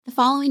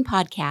following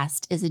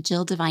podcast is a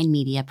Jill Devine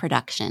Media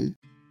production.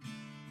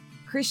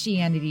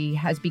 Christianity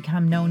has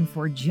become known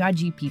for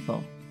judgy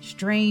people,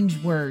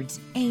 strange words,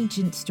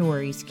 ancient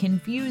stories,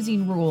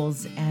 confusing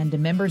rules, and a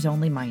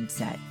members-only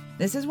mindset.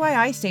 This is why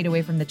I stayed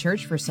away from the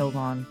church for so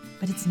long,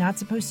 but it's not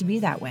supposed to be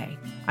that way.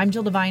 I'm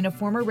Jill Devine, a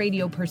former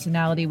radio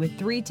personality with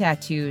 3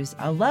 tattoos,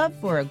 a love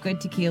for a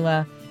good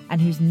tequila, and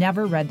who's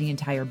never read the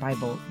entire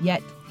Bible.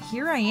 Yet,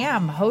 here I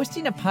am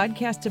hosting a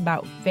podcast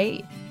about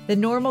faith. The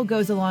Normal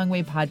Goes a Long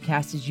Way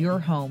podcast is your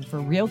home for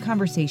real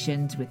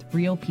conversations with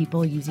real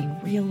people using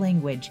real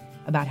language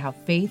about how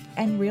faith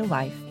and real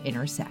life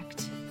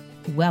intersect.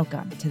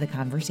 Welcome to the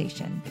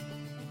conversation.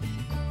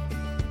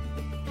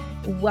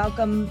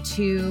 Welcome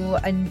to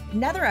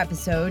another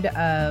episode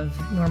of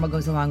Normal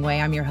Goes a Long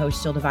Way. I'm your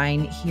host, Jill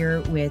Devine,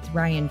 here with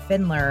Ryan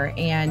Findler.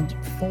 And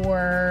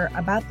for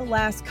about the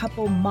last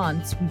couple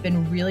months, we've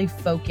been really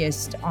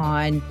focused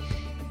on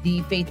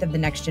the faith of the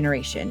next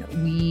generation.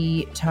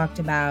 We talked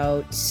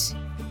about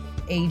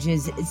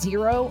ages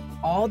 0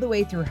 all the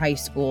way through high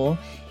school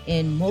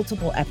in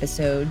multiple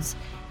episodes.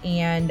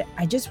 And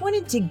I just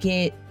wanted to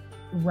get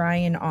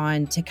Ryan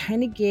on to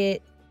kind of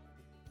get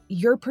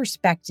your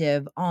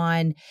perspective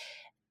on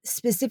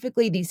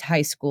specifically these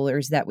high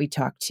schoolers that we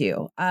talked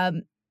to.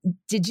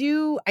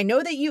 I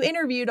know that you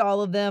interviewed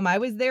all of them. I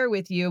was there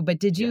with you, but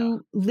did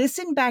you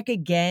listen back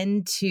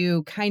again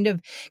to kind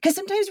of, because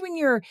sometimes when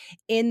you're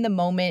in the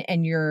moment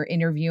and you're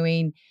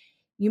interviewing,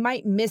 you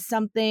might miss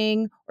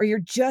something or you're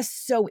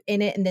just so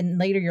in it. And then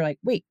later you're like,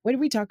 wait, what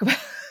did we talk about?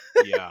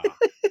 Yeah.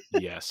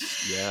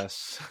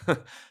 Yes.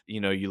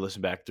 You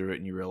listen back through it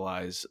and you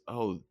realize,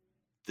 oh,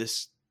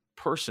 this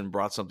person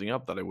brought something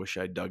up that I wish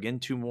I dug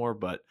into more,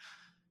 but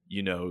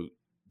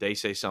they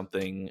say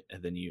something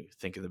and then you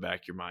think in the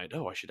back of your mind,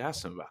 oh, I should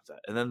ask them about that.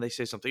 And then they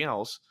say something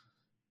else.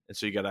 And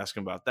so you got to ask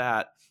them about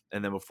that.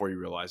 And then before you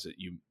realize it,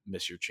 you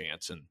miss your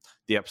chance and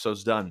the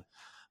episode's done.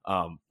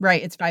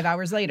 Right. It's 5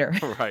 hours later.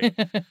 Right.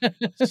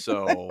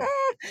 So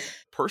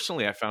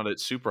personally, I found it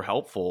super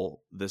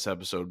helpful this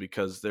episode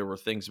because there were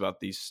things about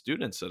these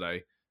students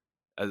that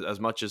as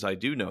much as I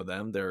do know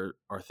them, there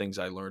are things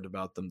I learned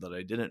about them that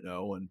I didn't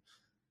know. And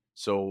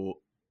so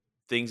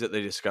things that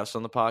they discussed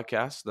on the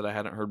podcast that I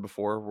hadn't heard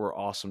before were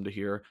awesome to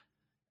hear.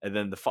 And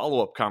then the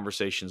follow-up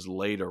conversations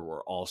later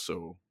were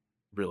also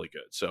really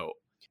good. So,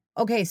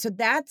 okay. So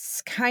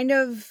that's kind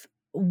of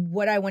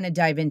what I want to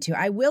dive into.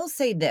 I will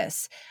say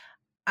this.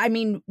 I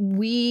mean,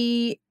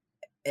 this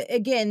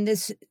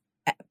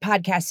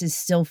podcast is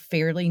still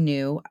fairly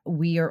new.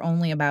 We are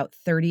only about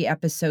 30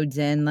 episodes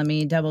in. Let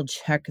me double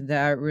check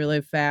that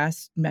really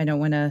fast. I don't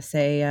want to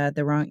say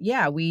the wrong.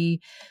 Yeah, we're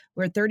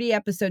 30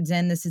 episodes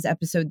in. This is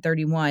episode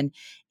 31.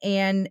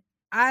 And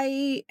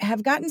I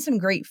have gotten some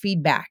great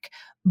feedback.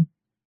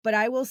 But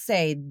I will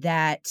say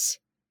that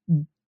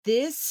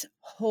this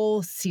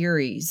whole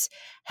series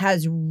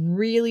has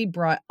really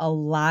brought a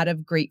lot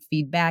of great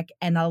feedback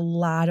and a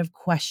lot of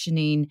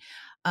questioning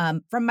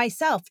from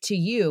myself to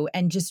you,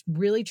 and just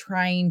really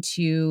trying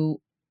to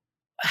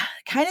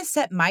kind of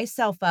set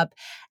myself up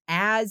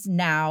as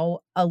now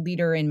a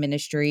leader in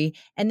ministry.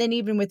 And then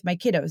even with my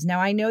kiddos. Now,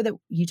 I know that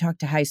you talk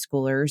to high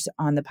schoolers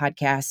on the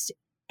podcast,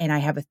 and I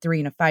have a 3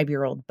 and a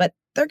 5-year-old, but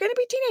they're going to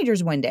be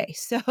teenagers one day.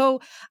 So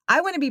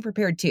I want to be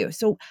prepared too.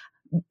 So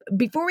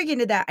before we get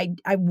into that,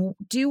 I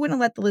do want to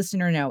let the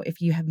listener know, if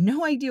you have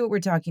no idea what we're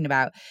talking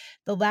about,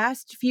 the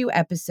last few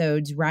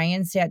episodes,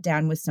 Ryan sat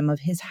down with some of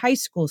his high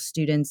school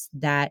students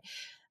that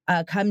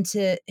come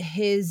to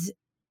his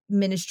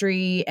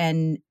ministry.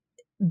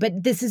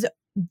 But this is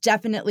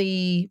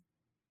definitely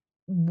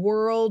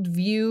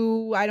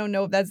worldview. I don't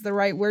know if that's the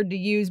right word to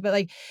use, but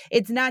like,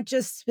 it's not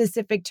just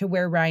specific to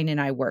where Ryan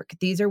and I work.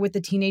 These are what the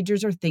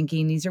teenagers are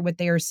thinking. These are what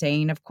they are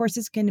saying. Of course,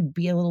 it's going to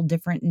be a little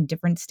different in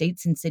different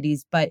states and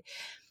cities, but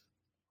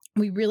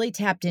we really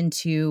tapped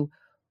into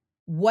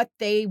what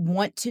they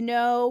want to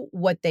know,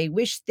 what they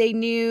wish they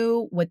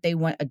knew, what they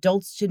want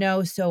adults to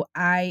know. So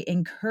I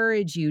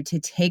encourage you to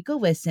take a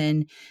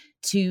listen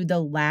to the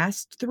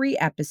last 3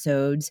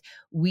 episodes.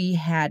 We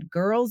had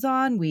girls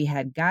on, we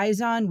had guys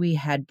on, we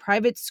had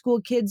private school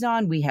kids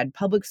on, we had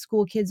public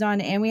school kids on,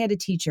 and we had a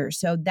teacher.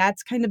 So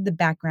that's kind of the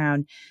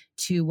background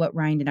to what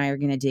Ryan and I are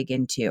going to dig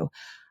into.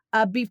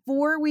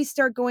 Before we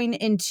start going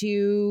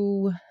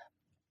into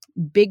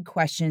big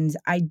questions,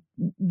 I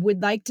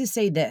would like to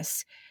say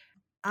this.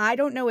 I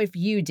don't know if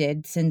you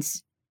did,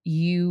 since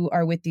you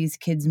are with these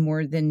kids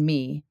more than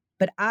me,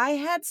 but I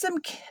had some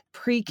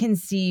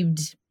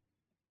preconceived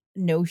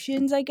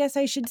notions, I guess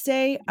I should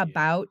say,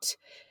 about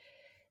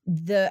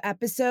the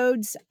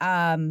episodes,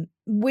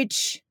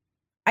 which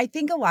I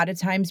think a lot of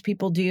times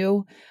people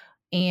do,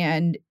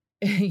 and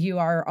you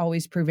are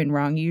always proven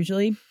wrong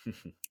usually.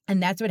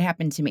 And that's what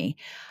happened to me.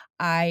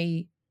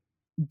 I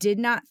did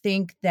not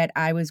think that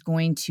I was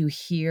going to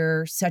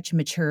hear such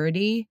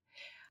maturity.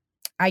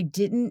 I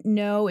didn't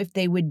know if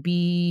they would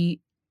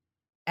be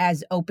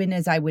as open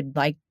as I would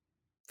like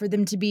for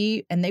them to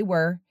be, and they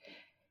were.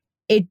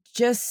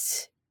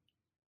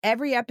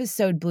 Every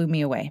episode blew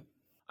me away.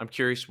 I'm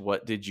curious,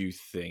 what did you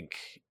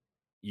think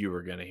you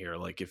were going to hear.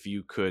 Like if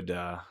you could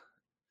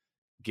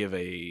give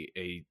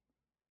a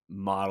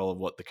model of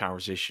what the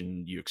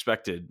conversation you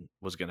expected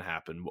was going to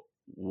happen,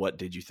 what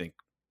did you think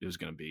it was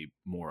going to be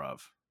more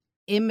of?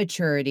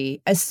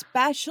 Immaturity,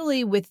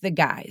 especially with the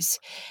guys.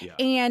 Yeah.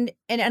 And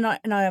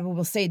I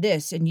will say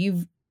this, and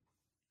you've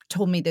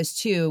told me this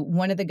too.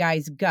 One of the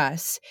guys,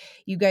 Gus,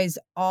 you guys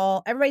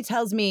all everybody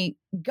tells me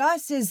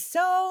Gus is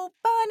so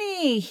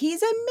funny.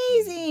 He's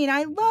amazing.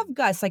 I Mhm. love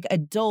Gus, like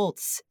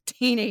adults,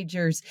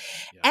 teenagers.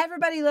 Yeah.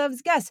 Everybody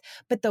loves Gus.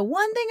 But the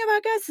one thing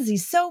about Gus is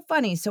he's so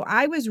funny. So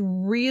I was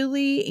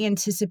really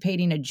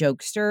anticipating a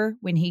jokester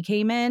when he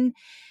came in.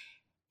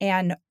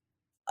 And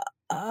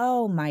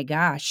oh my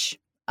gosh.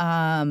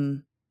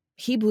 Um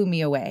he blew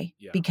me away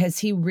Yeah. because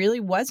he really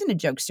wasn't a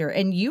jokester.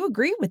 And you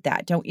agree with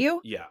that, don't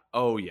you? Yeah.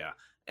 Oh, yeah.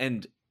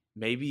 And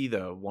maybe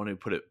the one who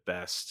put it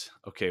best,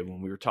 okay,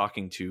 when we were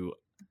talking to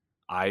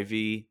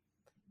Ivy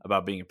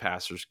about being a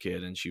pastor's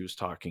kid, and she was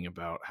talking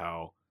about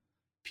how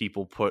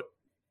people put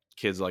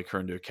kids like her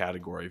into a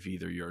category of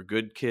either you're a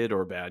good kid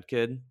or a bad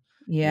kid,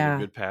 you're either a Yeah.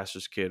 good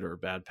pastor's kid or a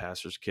bad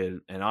pastor's kid.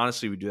 And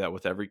honestly, we do that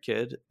with every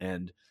kid.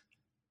 And,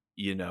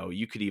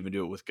 you could even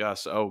do it with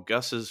Gus. Oh,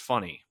 Gus is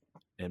funny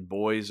and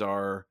boys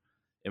are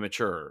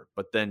immature.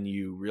 But then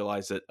you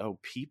realize that, oh,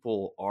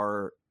 people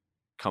are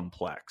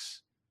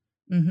complex,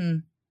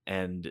 Mhm.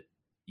 and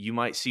you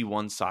might see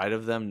one side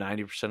of them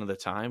 90% of the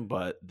time,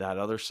 but that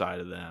other side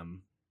of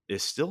them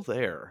is still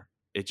there.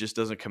 It just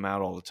doesn't come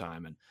out all the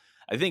time. And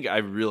I think I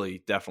really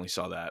definitely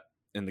saw that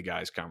in the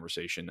guys'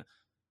 conversation.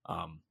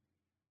 Um,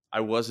 I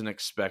wasn't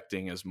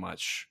expecting as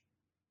much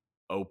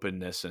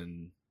openness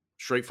and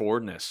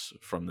straightforwardness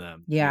from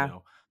them. Yeah.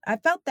 I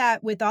felt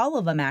that with all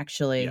of them,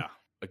 actually. Yeah.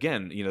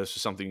 Again, this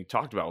is something you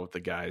talked about with the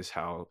guys,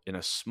 how in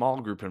a small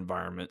group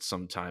environment,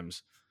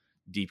 sometimes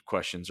deep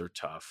questions are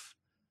tough.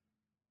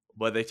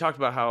 But they talked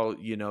about how,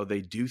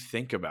 they do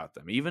think about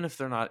them. Even if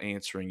they're not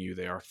answering you,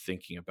 they are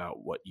thinking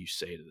about what you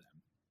say to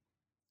them.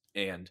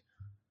 And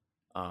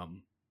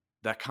um,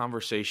 that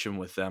conversation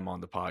with them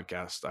on the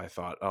podcast, I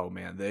thought, oh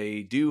man,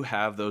 they do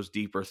have those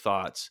deeper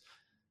thoughts.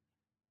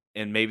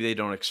 And maybe they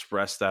don't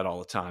express that all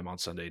the time on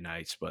Sunday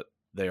nights, but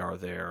they are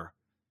there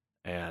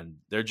and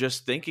they're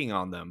just thinking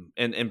on them.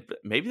 And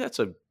maybe that's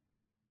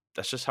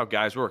just how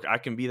guys work. I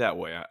can be that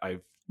way.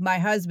 I've My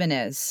husband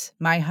is.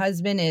 My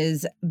husband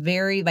is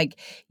very like,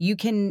 you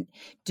can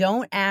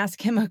don't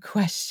ask him a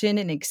question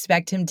and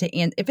expect him to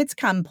if it's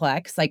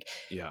complex, like,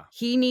 yeah.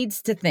 he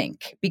needs to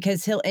think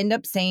because he'll end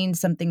up saying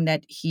something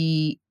that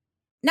he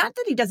not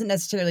that he doesn't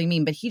necessarily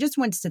mean, but he just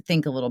wants to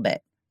think a little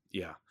bit.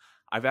 Yeah.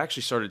 I've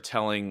actually started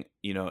telling,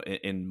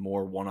 in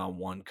more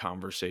one-on-one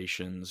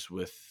conversations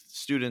with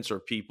students or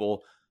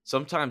people,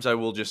 sometimes I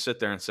will just sit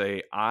there and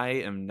say, I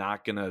am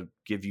not going to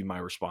give you my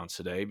response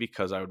today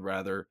because I would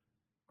rather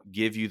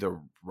give you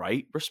the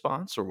right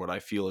response or what I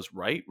feel is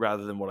right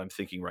rather than what I'm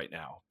thinking right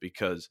now.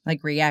 Because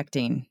Like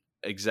reacting.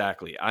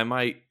 exactly, I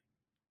might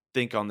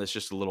think on this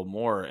just a little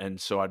more.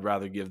 And so I'd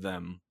rather give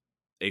them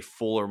a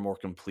fuller, more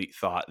complete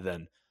thought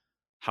than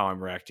how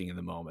I'm reacting in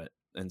the moment.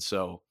 And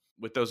so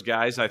with those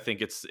guys, I think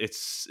it's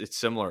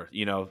similar.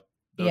 Those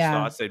Yeah.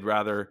 thoughts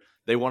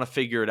they want to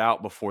figure it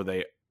out before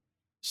they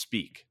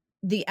speak.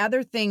 The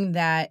other thing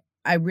that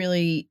I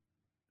really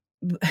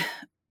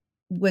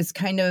was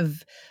kind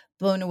of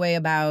blown away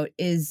about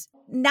is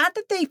not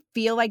that they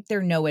feel like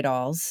they're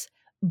know-it-alls,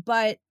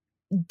 but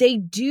they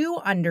do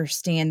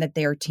understand that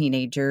they're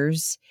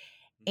teenagers,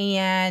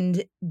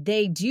 and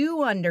they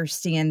do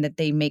understand that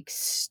they make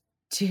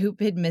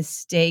stupid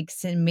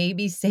mistakes and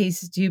maybe say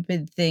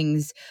stupid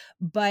things,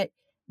 but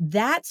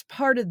that's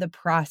part of the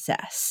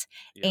process,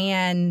 Yeah.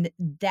 and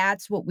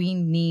that's what we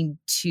need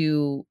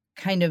to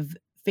kind of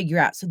figure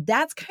out. So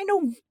that's kind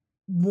of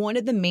one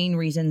of the main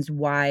reasons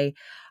why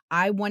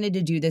I wanted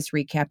to do this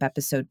recap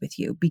episode with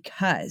you,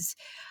 because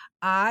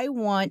I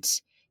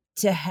want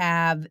to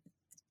have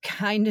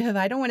kind of,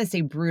 I don't want to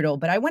say brutal,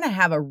 but I want to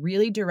have a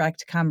really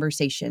direct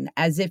conversation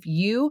as if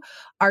you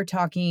are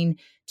talking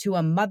to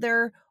a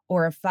mother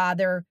or a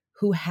father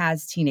who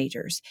has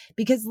teenagers.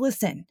 Because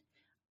listen,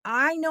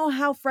 I know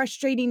how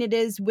frustrating it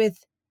is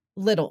with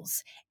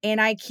littles.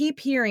 And I keep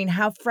hearing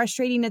how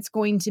frustrating it's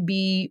going to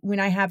be when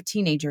I have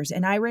teenagers.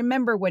 And I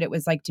remember what it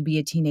was like to be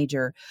a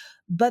teenager.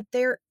 But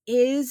there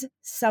is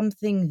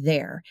something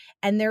there.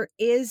 And there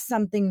is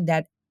something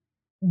that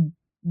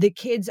the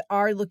kids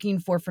are looking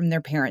for from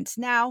their parents.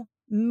 Now,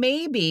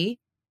 maybe,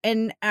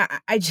 and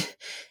I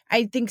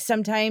think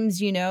sometimes,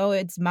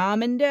 it's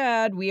mom and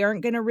dad. We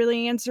aren't going to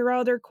really answer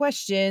all their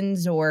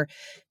questions or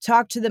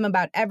talk to them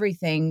about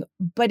everything.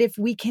 But if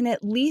we can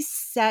at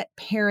least set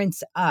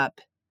parents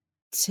up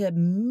to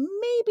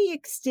maybe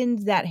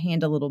extend that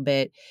hand a little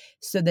bit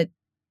so that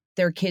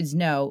their kids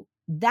know,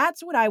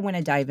 that's what I want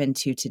to dive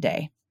into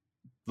today.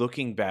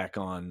 Looking back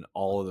on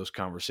all of those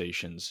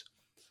conversations,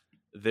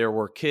 there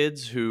were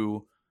kids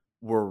who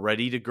were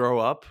ready to grow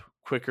up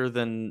quicker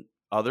than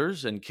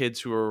others and kids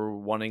who were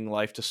wanting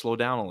life to slow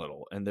down a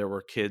little. And there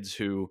were kids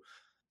who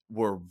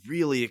were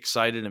really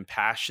excited and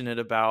passionate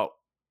about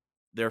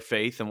their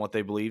faith and what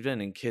they believed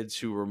in, and kids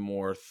who were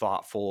more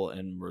thoughtful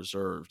and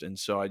reserved. And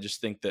so I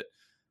just think that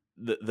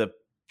the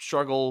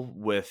struggle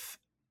with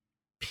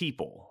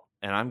people,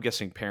 and I'm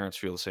guessing parents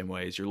feel the same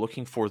way, is you're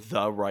looking for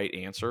the right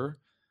answer.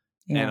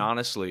 And Yeah.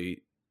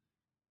 honestly,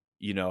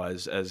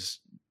 as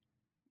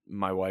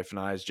my wife and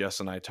I, as Jess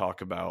and I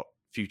talk about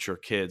future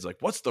kids, like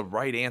what's the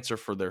right answer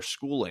for their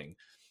schooling?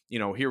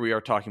 Here we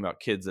are talking about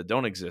kids that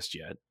don't exist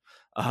yet.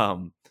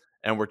 Um,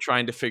 and we're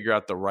trying to figure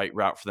out the right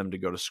route for them to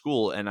go to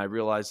school. And I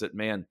realized that,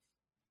 man,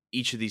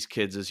 each of these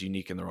kids is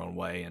unique in their own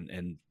way.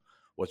 And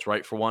what's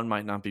right for one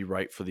might not be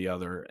right for the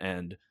other.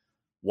 And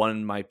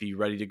one might be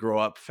ready to grow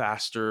up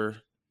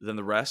faster than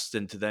the rest.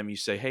 And to them, you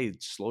say, hey,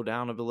 slow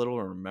down a little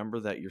and remember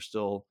that you're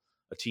still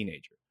a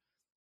teenager.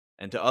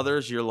 And to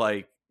others, you're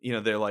like,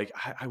 they're like,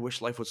 I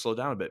wish life would slow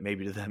down a bit.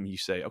 Maybe to them, you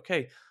say,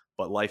 okay,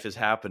 but life is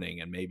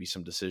happening and maybe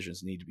some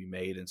decisions need to be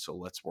made. And so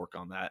let's work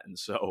on that. And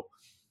so,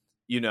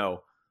 you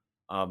know,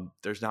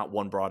 there's not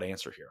one broad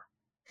answer here.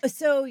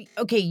 So,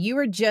 okay, you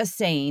were just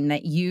saying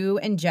that you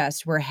and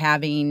Jess were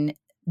having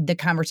the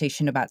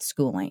conversation about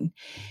schooling.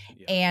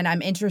 Yeah. And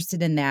I'm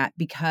interested in that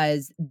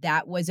because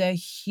that was a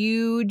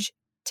huge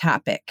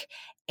topic.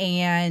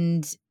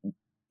 And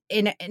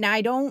and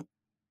I don't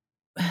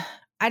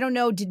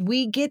know, did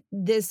we get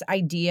this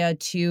idea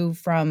too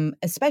from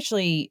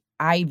especially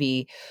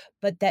Ivy,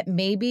 but that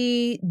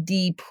maybe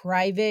the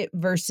private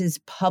versus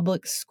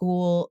public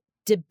school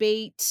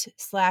debate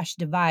slash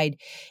divide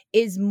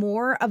is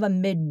more of a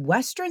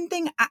Midwestern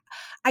thing?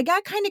 I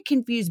got kind of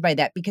confused by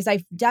that because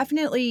I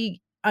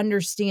definitely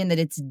understand that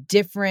it's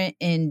different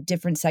in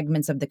different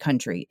segments of the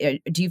country.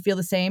 Do you feel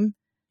the same?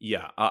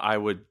 Yeah, I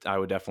would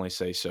definitely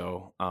say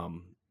so.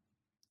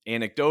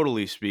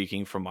 Anecdotally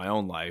speaking, from my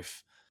own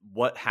life,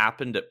 what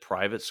happened at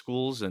private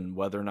schools and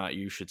whether or not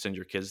you should send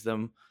your kids to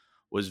them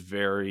was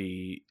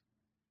very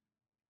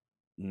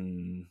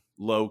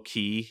low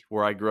key.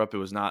 Where I grew up, it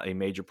was not a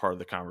major part of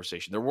the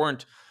conversation. There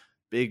weren't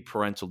big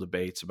parental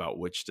debates about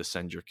which to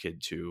send your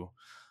kid to.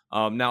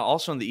 Now,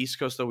 also on the East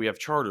Coast, though, we have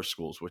charter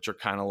schools, which are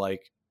kind of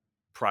like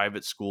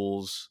private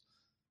schools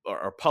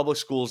or public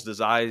schools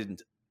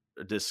disguised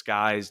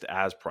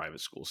as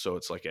private schools. So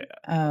it's like a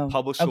Oh,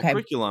 public school okay.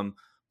 curriculum,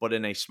 but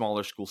in a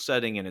smaller school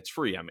setting, and it's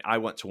free. I mean, I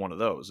went to one of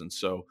those, and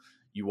so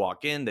you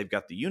walk in, they've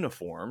got the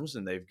uniforms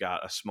and they've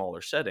got a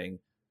smaller setting,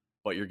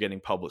 but you're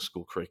getting public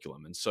school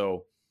curriculum. And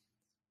so,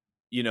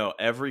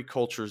 every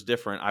culture is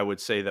different. I would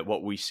say that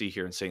what we see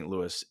here in St.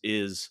 Louis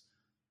is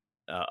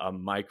a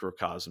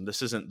microcosm.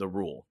 This isn't the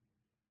rule.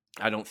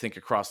 I don't think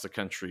across the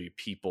country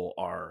people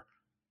are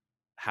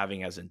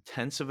having as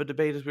intense of a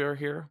debate as we are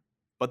here,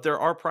 but there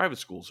are private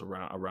schools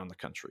around the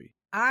country.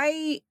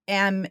 I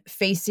am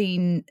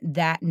facing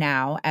that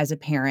now as a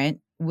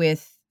parent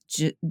with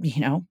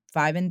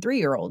 5 and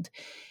 3-year-old,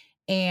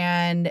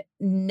 and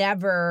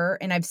never,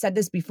 and I've said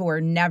this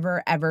before,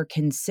 never ever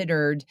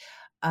considered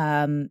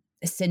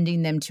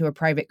sending them to a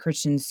private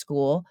Christian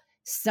school.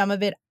 Some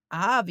of it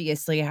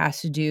obviously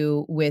has to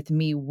do with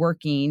me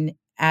working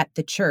at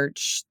the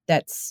church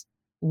that's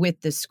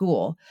with the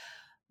school,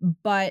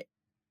 but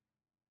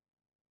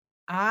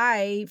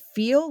I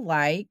feel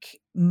like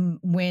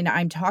when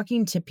I'm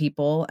talking to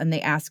people and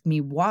they ask me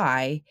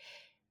why,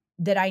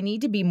 that I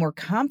need to be more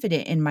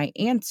confident in my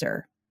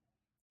answer.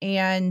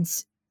 And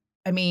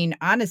I mean,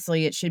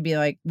 honestly, it should be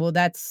like, well,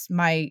 that's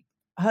my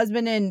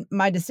husband and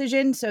my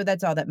decision. So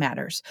that's all that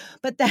matters.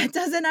 But that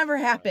doesn't ever Right.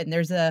 happen.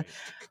 There's Right.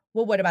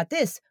 well, what about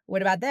this?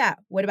 What about that?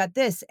 What about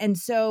this? And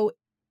so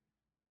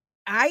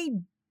I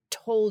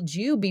told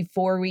you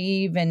before we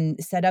even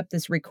set up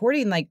this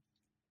recording, like,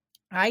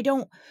 I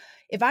don't,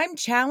 if I'm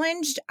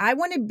challenged, I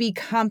want to be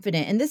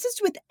confident. And this is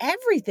with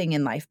everything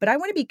in life, but I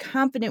want to be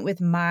confident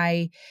with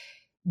my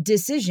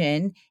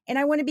decision and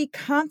I want to be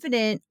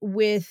confident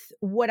with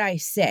what I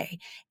say.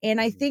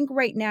 And I Mhm. think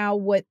right now,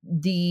 what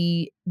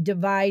the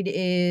divide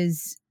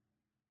is,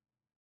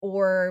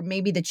 or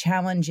maybe the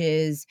challenge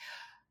is,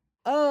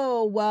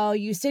 oh, well,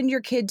 you send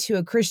your kid to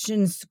a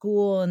Christian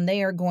school and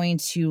they are going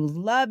to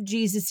love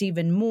Jesus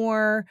even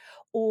more.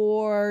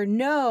 Or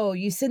no,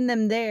 you send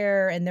them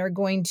there and they're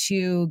going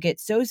to get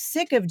so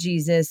sick of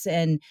Jesus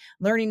and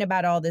learning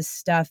about all this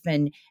stuff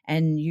and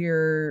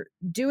you're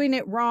doing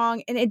it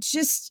wrong. And it's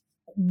just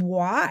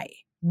why?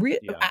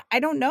 Yeah. I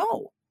don't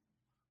know.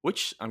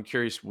 Which I'm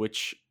curious,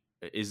 which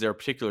is there a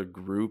particular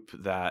group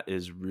that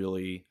is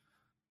really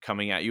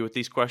coming at you with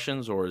these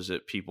questions, or is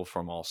it people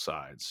from all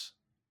sides?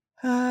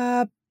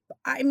 Uh,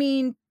 I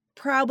mean,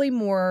 probably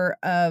more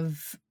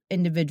of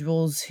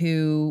individuals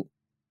who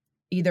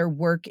either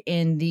work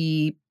in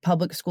the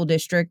public school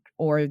district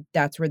or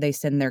that's where they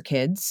send their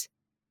kids.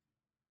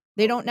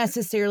 They don't Okay.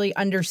 necessarily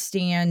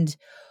understand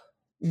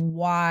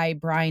why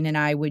Brian and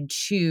I would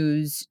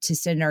choose to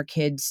send our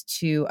kids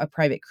to a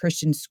private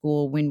Christian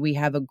school when we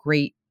have a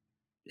great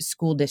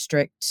school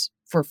district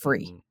for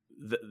free. Mhm.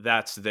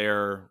 That's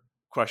their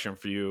question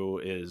for you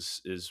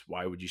is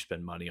why would you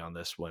spend money on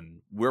this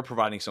when we're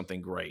providing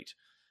something great?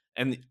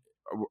 And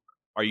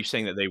are you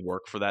saying that they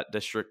work for that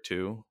district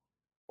too?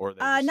 or are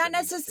they just Not sending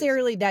their kids there?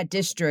 necessarily that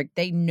district.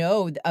 They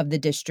know of the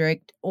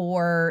district,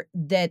 or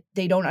that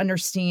they don't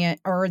understand,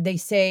 or they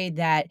say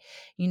that,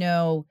 you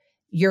know,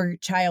 your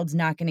child's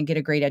not gonna get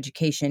a great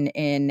education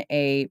in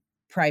a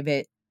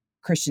private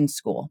Christian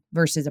school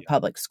versus a Yeah,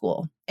 public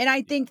school. And I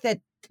yeah, think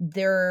that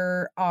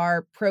there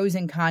are pros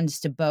and cons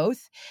to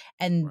both.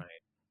 And right.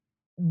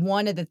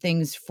 one of the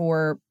things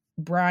for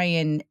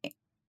Brian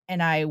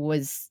and I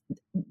was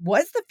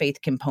the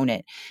faith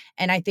component.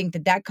 And I think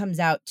that that comes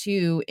out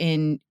too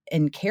in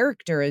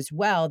character as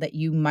well, that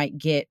you might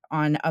get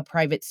on a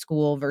private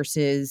school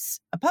versus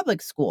a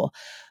public school.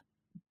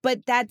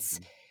 But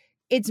Mhm.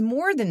 it's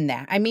more than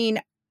that. I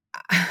mean,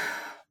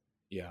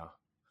 Yeah.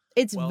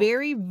 it's Well,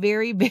 very,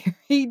 very,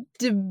 very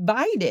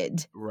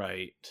divided.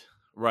 right,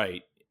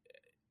 right.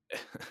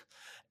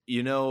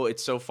 You know,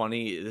 it's so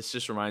funny. This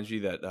just reminds me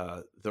that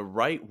the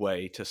right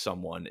way to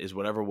someone is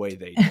whatever way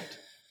they did,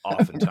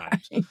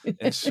 oftentimes.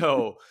 And Right.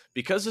 so,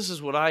 because this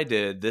is what I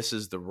did, this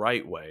is the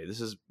right way.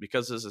 This is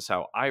because this is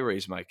how I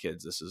raise my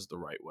kids. This is the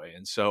right way.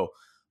 And so,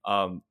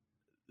 um,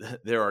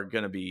 there are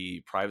going to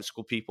be private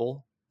school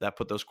people that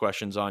put those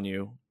questions on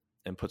you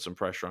and put some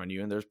pressure on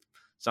you. And there's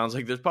sounds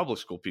like there's public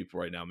school people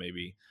right now,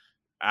 maybe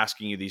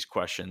asking you these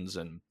questions.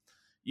 And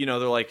they're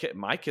like, "Hey,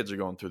 my kids are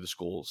going through the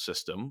school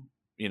system,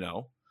 you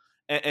know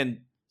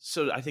and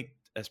so I think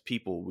as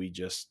people, we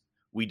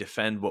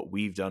defend what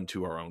we've done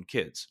to our own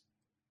kids,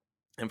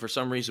 and for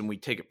some reason we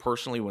take it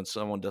personally when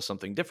someone does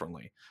something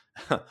differently.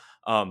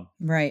 um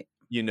Right.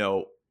 you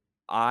know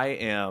I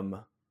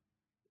am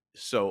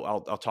so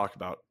I'll talk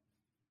about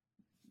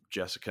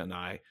Jessica and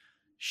I.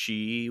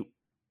 She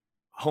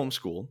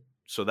homeschooled,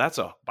 so that's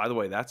a by the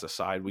way, that's a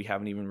side we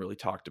haven't even really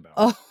talked about.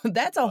 Oh,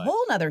 that's a But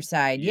whole nother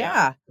side.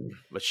 yeah, Yeah.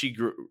 but she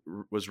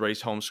was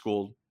raised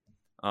homeschooled.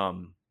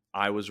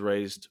 I was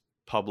raised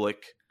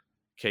public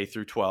K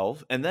through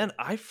 12. And then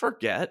I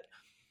forget,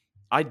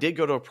 I did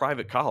go to a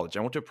private college.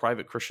 I went to a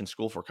private Christian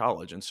school for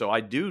college. And so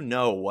I do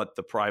know what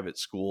the private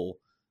school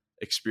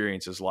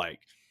experience is like.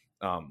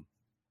 Um,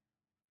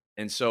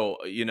 and so,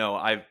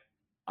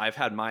 I've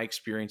had my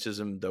experiences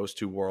in those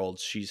two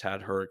worlds. She's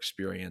had her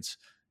experience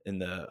in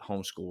the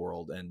homeschool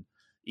world. And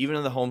even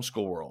in the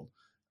homeschool world,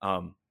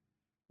 um,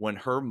 when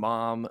her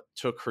mom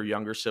took her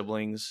younger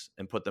siblings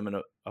and put them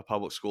in a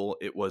public school,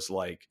 it was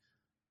like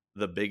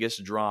the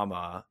biggest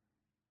drama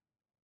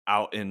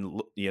out in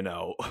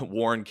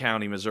Warren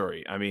County,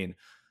 Missouri. I mean,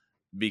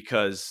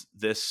 because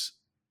this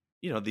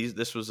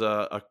was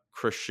a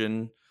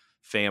Christian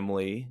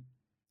family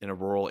in a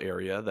rural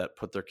area that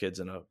put their kids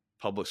in a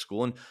public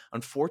school, and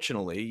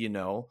unfortunately,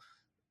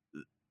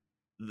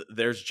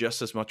 there's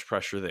just as much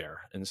pressure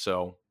there, and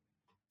so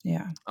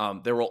Yeah.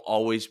 there will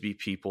always be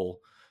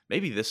people.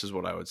 Maybe this is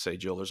what I would say,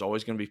 Jill. There's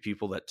always going to be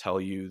people that tell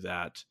you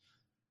that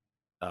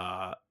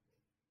uh,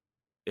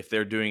 if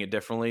they're doing it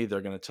differently,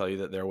 they're going to tell you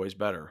that their way's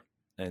better,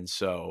 and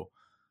so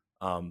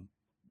um,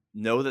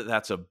 know that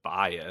that's a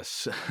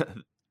bias,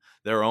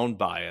 their own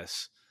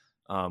bias.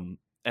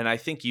 And I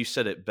think you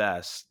said it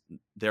best.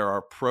 There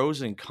are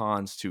pros and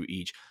cons to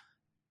each.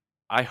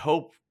 I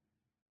hope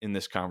in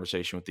this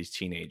conversation with these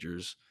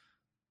teenagers,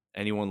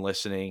 anyone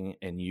listening,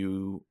 and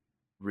you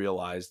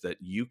realize that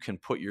you can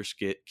put your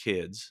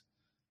kids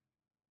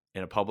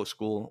in a public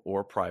school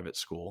or a private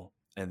school,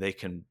 and they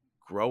can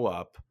grow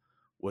up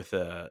with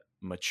a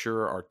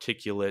mature,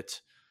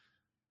 articulate,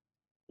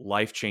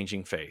 life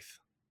changing faith.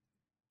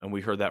 And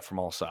we heard that from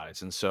all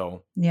sides. And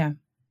so Yeah.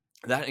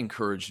 that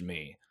encouraged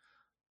me.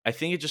 I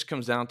think it just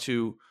comes down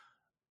to,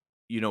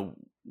 you know,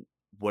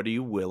 what are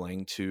you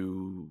willing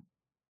to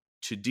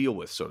deal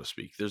with, so to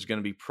speak? There's going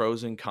to be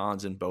pros and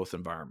cons in both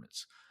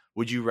environments.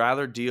 Would you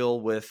rather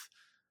deal with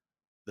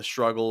the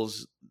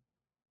struggles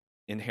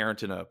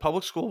inherent in a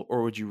public school,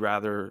 or do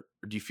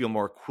you feel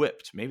more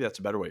equipped? Maybe that's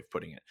a better way of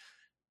putting it.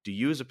 Do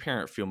you as a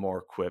parent feel more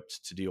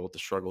equipped to deal with the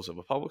struggles of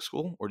a public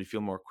school, or do you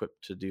feel more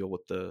equipped to deal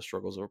with the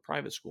struggles of a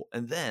private school?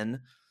 And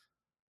then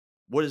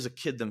what is a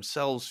kid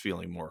themselves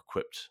feeling more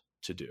equipped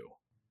to do?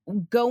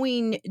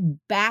 Going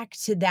back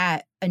to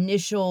that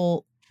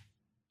initial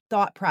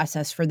thought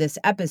process for this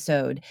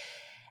episode,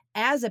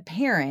 as a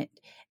parent,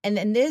 and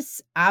then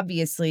this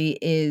obviously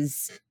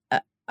is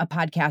a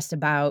podcast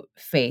about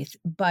faith,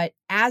 but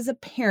as a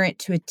parent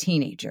to a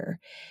teenager,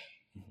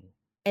 Mhm.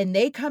 and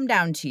they come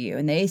down to you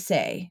and they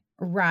say,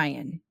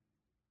 Ryan,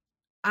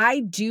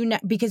 I do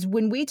not, because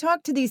when we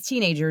talk to these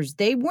teenagers,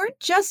 they weren't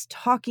just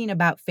talking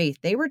about faith,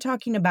 they were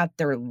talking about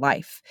their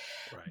life.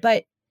 Right.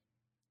 But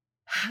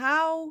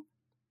how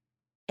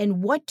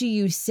and what do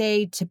you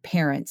say to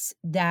parents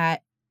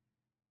that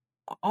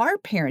are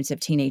parents of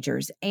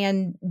teenagers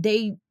and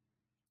they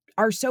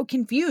are so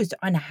confused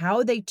on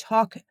how they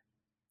talk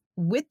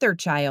with their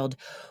child,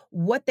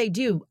 what they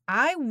do?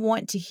 I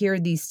want to hear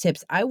these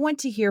tips. I want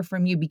to hear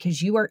from you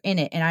because you are in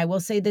it. And I will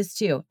say this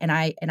too. And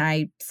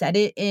I said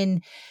it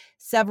in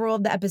several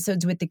of the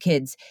episodes with the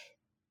kids.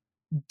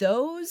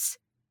 Those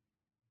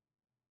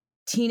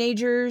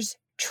teenagers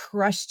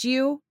trust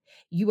you.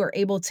 You are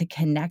able to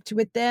connect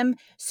with them.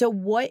 So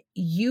what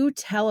you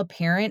tell a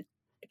parent,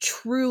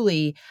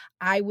 truly,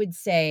 I would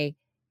say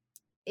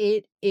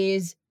it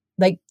is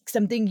like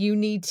something you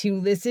need to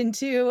listen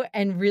to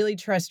and really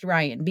trust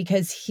Ryan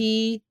because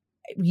you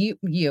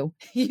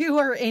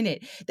are in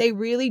it. They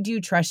really do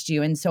trust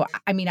you. And so,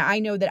 I mean, I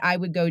know that I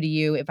would go to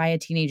you if I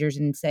had teenagers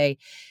and say,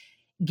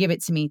 give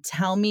it to me.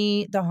 Tell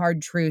me the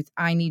hard truth.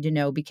 I need to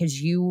know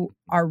because you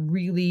are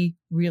really,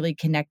 really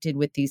connected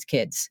with these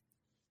kids.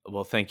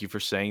 Well, thank you for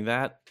saying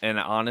that. And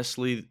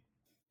honestly,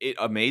 it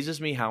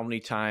amazes me how many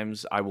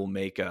times I will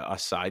make a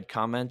side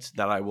comment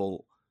that I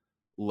will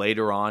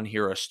later on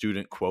hear a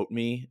student quote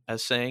me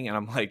as saying, and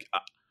I'm like,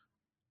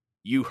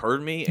 you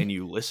heard me and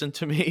you listened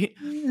to me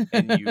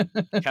and you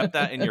kept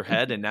that in your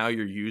head and now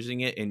you're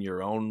using it in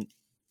your own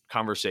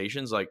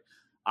conversations. Like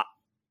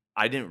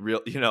I didn't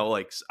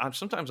like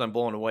sometimes I'm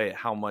blown away at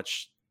how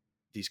much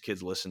these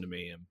kids listen to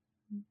me. And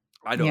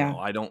I don't Yeah.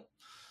 know.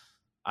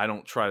 I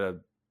don't try to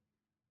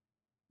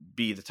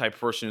be the type of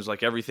person who's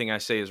like, everything I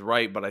say is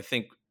right. But I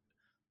think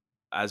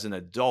as an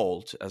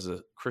adult, as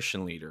a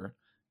Christian leader,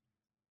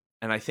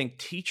 and I think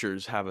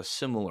teachers have a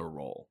similar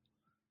role.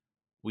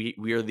 We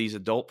are these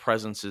adult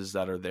presences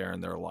that are there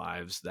in their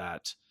lives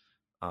that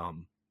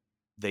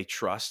they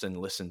trust and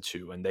listen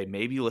to, and they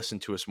maybe listen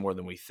to us more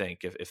than we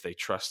think if they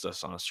trust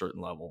us on a certain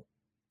level.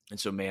 And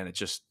so, man, it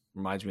just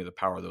reminds me of the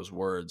power of those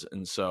words.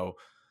 And so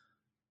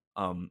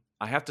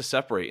I have to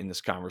separate in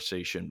this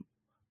conversation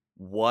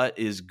what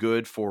is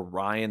good for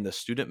Ryan, the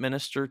student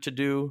minister, to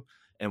do,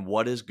 and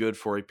what is good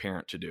for a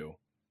parent to do.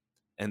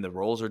 And the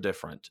roles are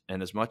different.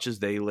 And as much as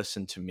they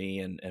listen to me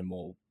and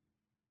will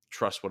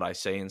trust what I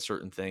say in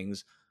certain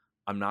things,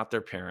 I'm not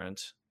their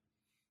parent.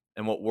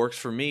 And what works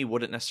for me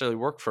wouldn't necessarily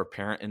work for a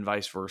parent and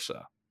vice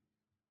versa.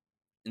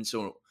 And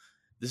so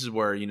this is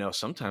where,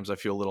 sometimes I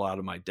feel a little out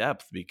of my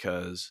depth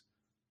because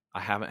I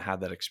haven't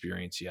had that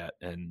experience yet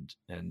and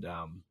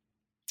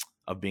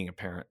of being a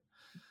parent.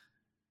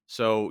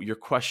 So your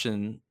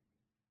question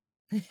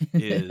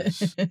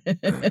is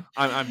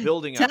I'm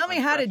building up. Tell me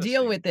I'm how to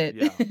deal with it.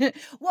 Yeah.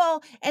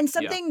 Well, and Yeah.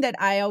 something that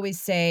I always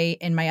say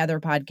in my other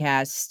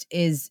podcast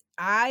is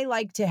I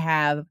like to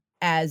have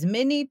as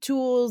many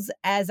tools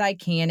as I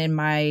can in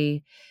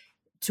my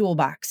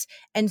toolbox.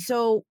 And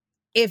so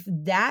if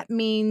that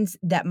means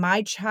that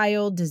my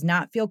child does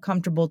not feel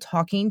comfortable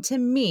talking to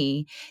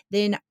me,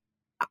 then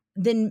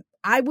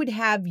I would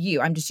have you,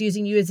 I'm just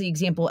using you as the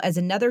example, as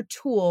another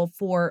tool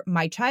for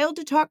my child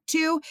to talk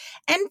to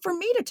and for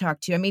me to talk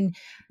to. I mean,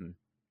 Mhm.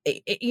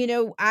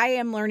 I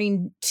am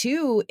learning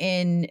too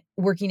in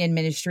working in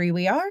ministry.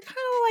 We are kind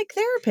of like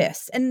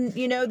therapists. And,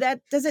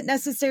 that doesn't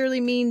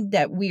necessarily mean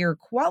that we are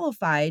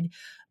qualified,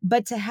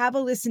 but to have a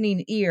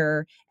listening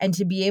ear and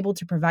to be able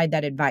to provide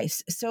that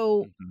advice.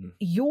 So Mhm.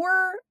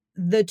 you're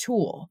the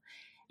tool.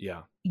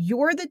 Yeah.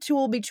 You're the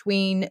tool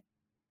between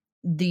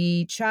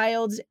the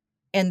child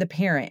and the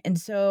parent. And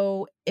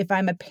so if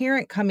I'm a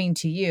parent coming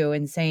to you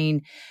and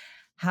saying,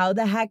 how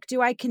the heck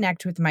do I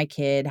connect with my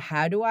kid?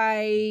 How do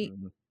I,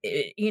 Mhm.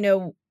 you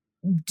know,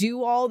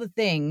 do all the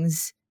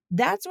things?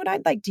 That's what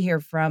I'd like to hear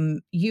from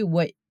you.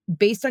 What,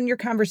 based on your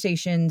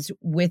conversations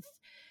with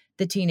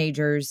the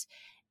teenagers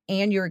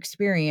and your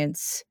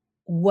experience,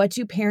 what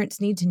do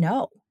parents need to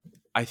know?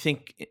 I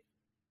think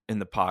in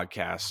the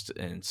podcast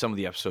and some of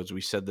the episodes, we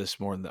said this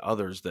more than the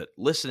others, that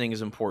listening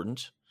is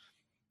important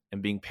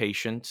and being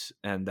patient,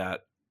 and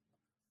that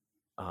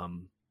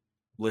um,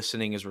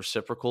 listening is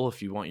reciprocal.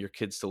 If you want your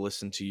kids to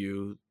listen to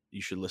you,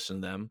 you should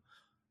listen to them.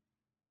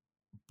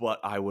 But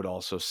I would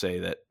also say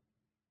that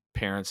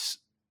parents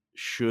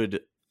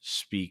should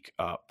speak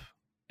up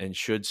and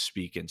should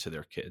speak into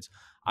their kids.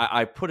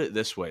 I put it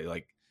this way,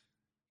 like,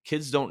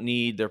 kids don't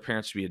need their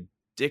parents to be a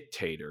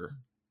dictator,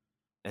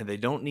 and they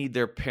don't need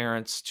their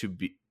parents to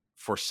be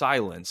for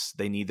silence.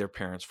 They need their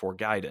parents for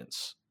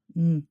guidance.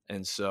 Mm.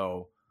 And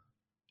so,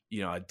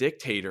 a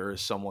dictator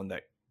is someone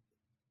that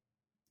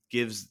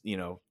gives,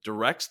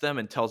 directs them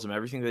and tells them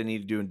everything they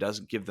need to do and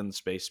doesn't give them the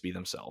space to be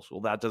themselves.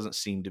 Well, that doesn't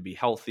seem to be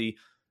healthy.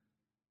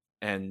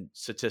 And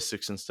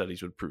statistics and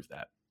studies would prove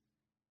that.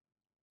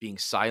 Being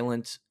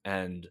silent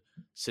and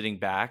sitting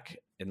back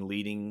and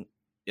leading,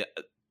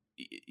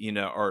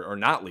 or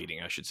not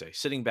leading, I should say,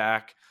 sitting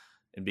back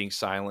and being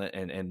silent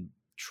and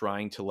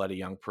trying to let a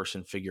young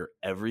person figure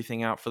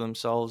everything out for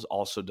themselves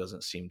also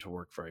doesn't seem to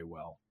work very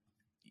well.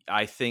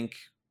 I think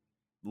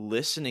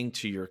listening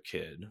to your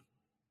kid,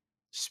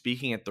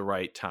 speaking at the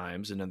right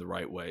times and in the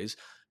right ways,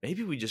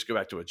 maybe we just go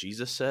back to what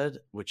Jesus said,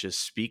 which is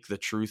speak the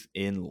truth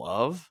in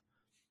love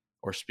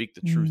or speak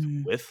the truth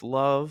Mm. with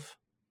love.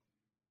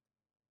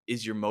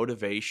 Is your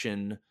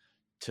motivation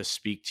to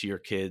speak to your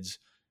kids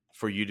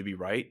for you to be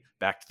right?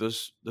 Back to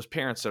those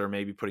parents that are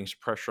maybe putting some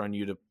pressure on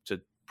you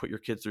to put your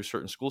kids through a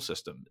certain school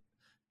system.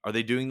 Are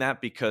they doing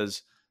that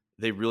because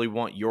they really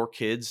want your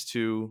kids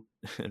to,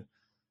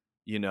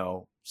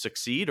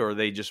 succeed, or are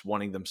they just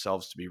wanting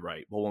themselves to be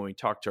right? Well, when we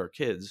talk to our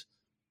kids,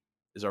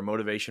 is our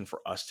motivation for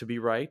us to be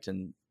right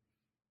and,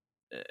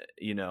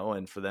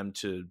 and for them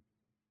to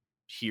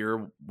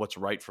hear what's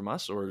right from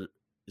us, or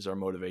is our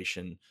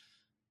motivation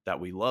that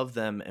we love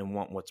them and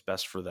want what's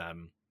best for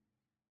them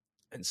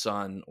and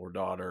son or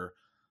daughter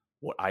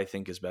what I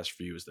think is best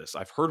for you is this.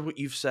 I've heard what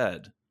you've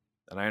said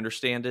and I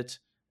understand it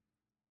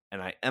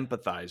and I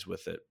empathize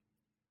with it.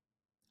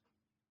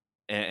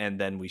 And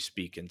then we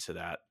speak into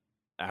that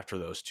after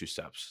those two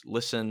steps.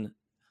 Listen,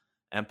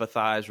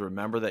 empathize,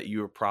 remember that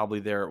you were probably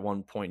there at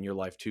one point in your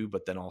life too,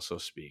 but then also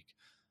speak.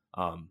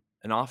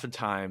 And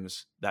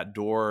oftentimes that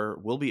door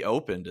will be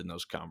opened in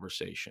those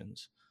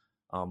conversations.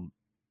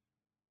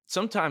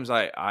 Sometimes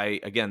I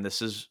again,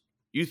 this is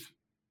youth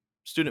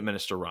student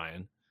minister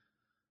Ryan,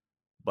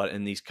 but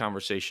in these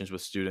conversations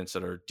with students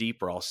that are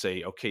deeper, I'll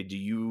say, okay,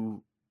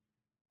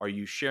 are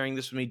you sharing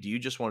this with me? Do you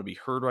just want to be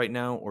heard right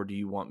now? Or do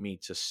you want me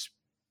to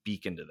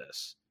speak into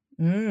this?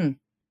 Mm.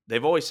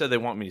 They've always said they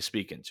want me to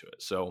speak into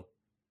it. So,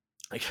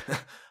 like,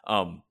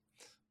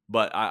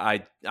 but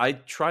I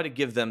try to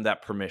give them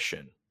that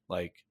permission.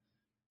 Like,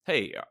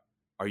 hey,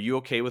 are you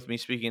okay with me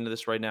speaking into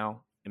this right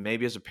now? And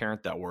maybe as a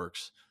parent that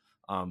works.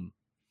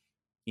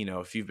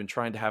 If you've been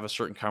trying to have a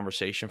certain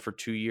conversation for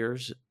 2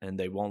 years and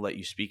they won't let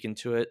you speak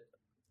into it,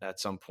 at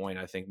some point,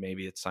 I think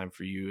maybe it's time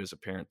for you as a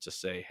parent to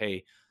say,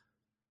 hey,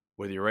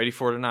 whether you're ready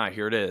for it or not,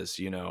 here it is.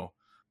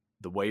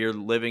 The way you're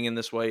living in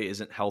this way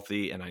isn't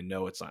healthy. And I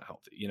know it's not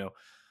healthy,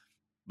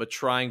 but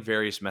trying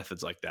various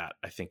methods like that,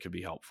 I think could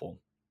be helpful.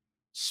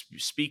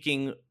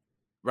 Speaking,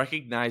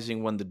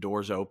 recognizing when the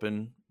door's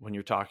open, when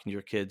you're talking to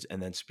your kids,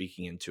 and then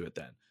speaking into it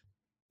then.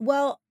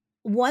 Well,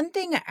 one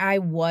thing I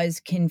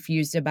was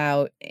confused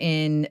about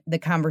in the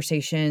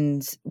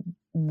conversations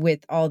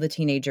with all the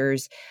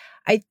teenagers,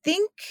 I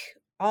think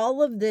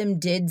all of them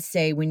did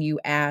say when you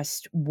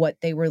asked what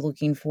they were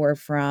looking for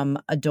from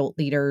adult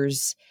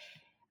leaders,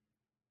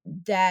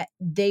 that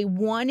they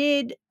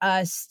wanted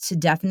us to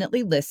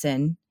definitely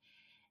listen,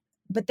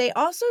 but they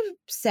also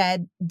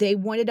said they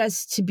wanted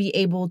us to be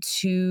able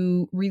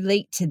to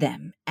relate to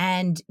them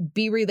and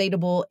be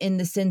relatable in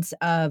the sense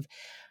of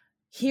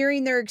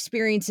hearing their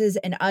experiences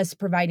and us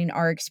providing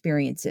our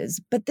experiences.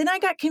 But then I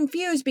got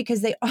confused because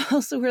they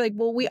also were like,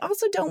 well, we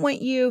also don't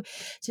want you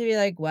to be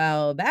like,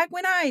 well, back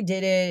when I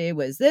did it, it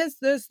was this,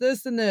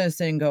 this, and this,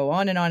 and go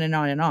on and on and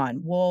on and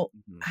on. Well,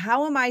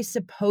 how am I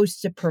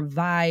supposed to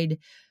provide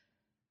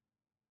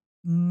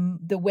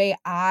the way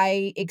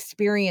I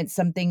experience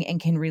something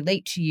and can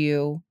relate to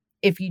you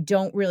if you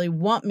don't really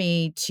want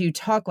me to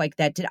talk like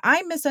that? Did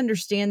I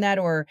misunderstand that?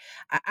 Or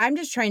I'm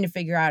just trying to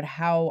figure out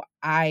how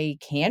I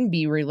can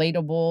be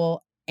relatable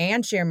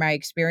and share my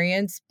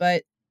experience,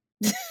 but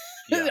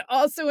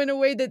also in a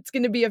way that's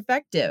going to be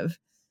effective.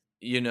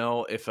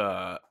 If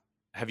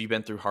have you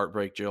been through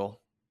heartbreak,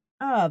 Jill?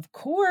 Of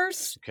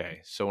course.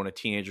 Okay. So when a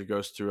teenager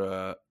goes through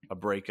a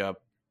breakup,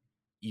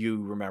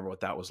 you remember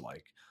what that was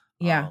like.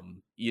 Yeah.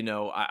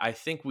 I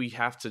think we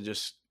have to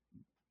just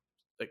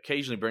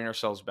occasionally bring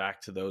ourselves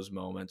back to those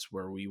moments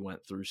where we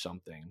went through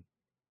something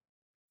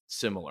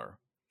similar.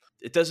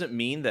 It doesn't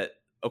mean that,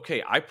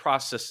 okay, I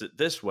processed it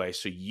this way,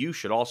 so you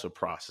should also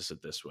process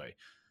it this way.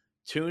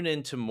 Tune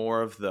into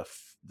more of the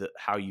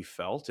how you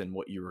felt and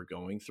what you were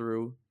going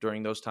through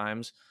during those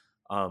times.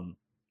 And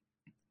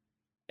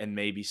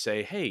maybe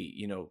say, hey,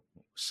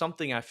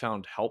 something I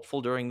found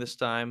helpful during this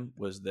time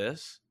was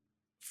this.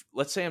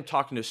 Let's say I'm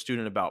talking to a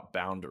student about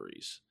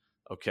boundaries,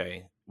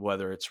 okay,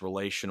 whether it's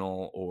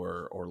relational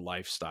or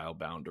lifestyle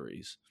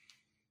boundaries.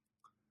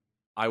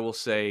 I will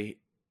say,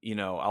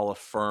 I'll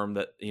affirm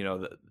that,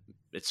 that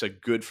it's a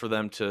good for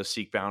them to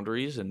seek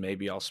boundaries, and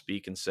maybe I'll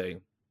speak and say,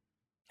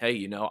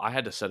 hey, I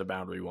had to set a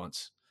boundary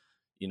once.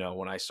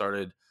 When I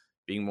started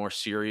being more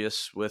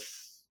serious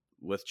with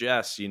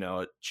Jess,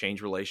 it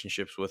changed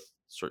relationships with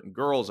certain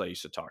girls I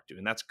used to talk to,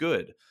 and that's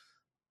good.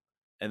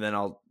 And then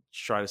I'll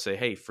try to say,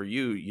 hey, for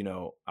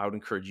you, I would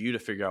encourage you to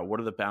figure out what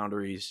are the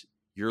boundaries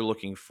you're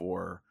looking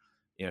for.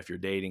 If you're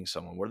dating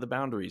someone, what are the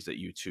boundaries that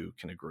you two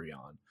can agree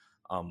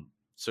on?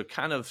 So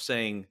kind of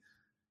saying,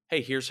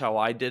 hey, here's how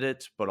I did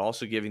it, but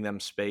also giving them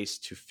space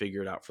to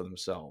figure it out for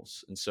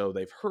themselves. And so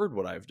they've heard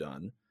what I've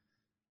done,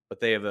 but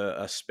they have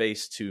a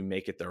space to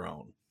make it their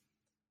own.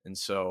 And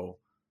so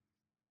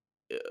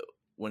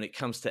when it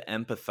comes to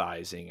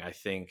empathizing, I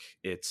think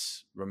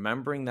it's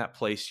remembering that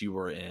place you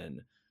were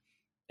in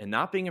and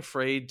not being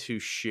afraid to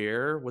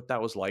share what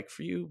that was like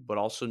for you, but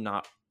also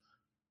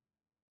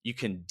you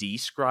can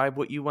describe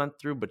what you went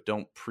through, but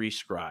don't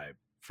prescribe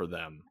for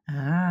them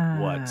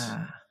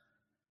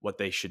what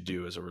they should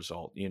do as a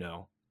result,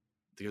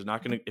 because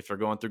if they're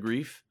going through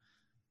grief,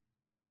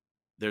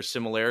 there's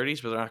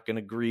similarities, but they're not going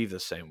to grieve the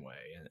same way.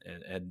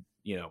 And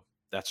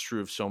that's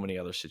true of so many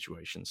other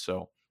situations.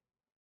 So,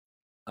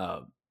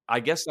 I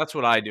guess that's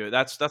what I do.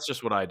 That's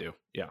just what I do.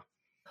 Yeah.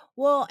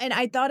 Well, and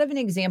I thought of an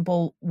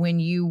example when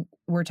you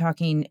were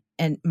talking,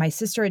 and my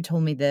sister had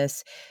told me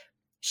this.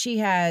 She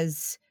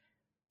has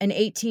an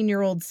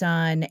 18-year-old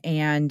son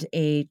and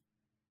a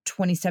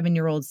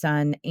 27-year-old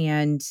son,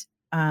 and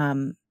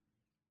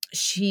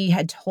she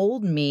had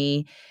told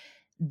me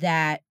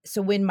that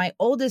so when my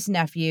oldest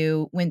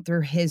nephew went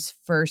through his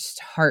first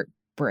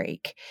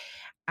heartbreak,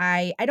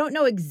 I don't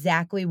know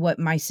exactly what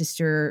my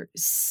sister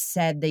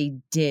said they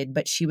did,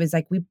 but she was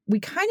like, we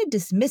kind of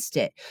dismissed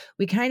it.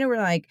 We kind of were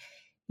like,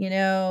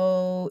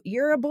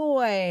 you're a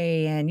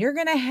boy and you're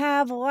going to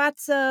have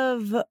lots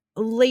of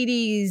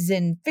ladies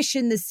and fish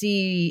in the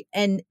sea.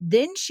 And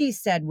then she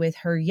said with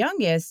her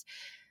youngest,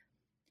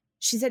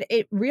 she said,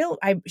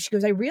 she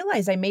goes, I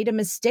realized I made a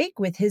mistake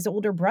with his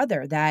older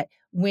brother, that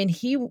when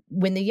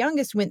the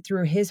youngest went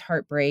through his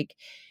heartbreak,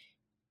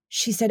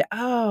 she said,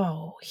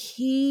 oh,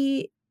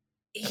 he's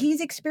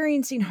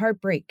experiencing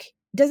heartbreak.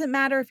 Doesn't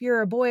matter if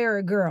you're a boy or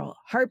a girl.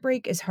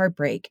 Heartbreak is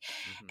heartbreak.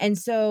 Mhm. And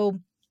so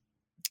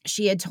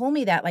she had told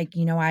me that, like,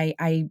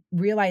 I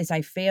realized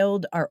I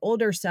failed our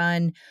older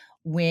son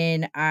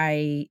when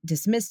I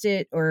dismissed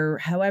it or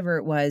however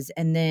it was.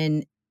 And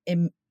then,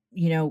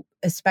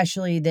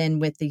 especially then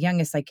with the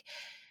youngest, like,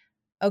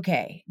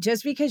 okay,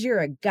 just because you're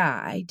a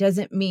guy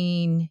doesn't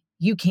mean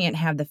you can't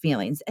have the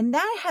feelings. And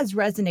that has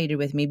resonated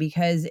with me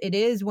because it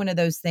is one of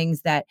those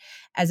things that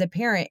as a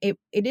parent, it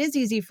is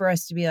easy for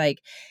us to be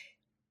like,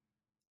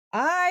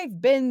 I've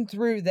been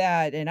through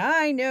that and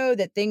I know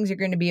that things are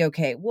going to be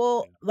okay.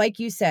 Well, Yeah. like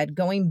you said,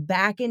 going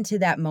back into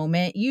that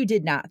moment, you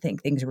did not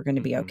think things were going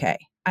to be Mhm. okay.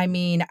 I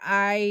mean,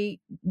 I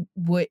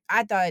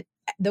thought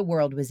the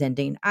world was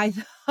ending. I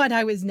thought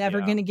I was never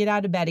Yeah. going to get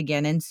out of bed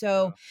again. And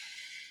so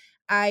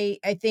Yeah.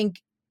 I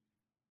think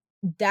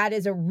that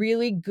is a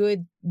really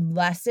good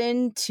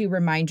lesson to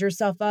remind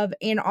yourself of,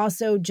 and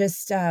also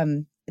just,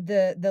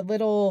 the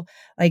little,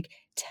 like,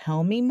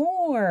 "Tell me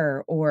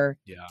more," or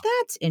Yeah.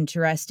 "That's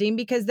interesting,"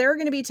 because there are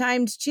gonna be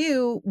times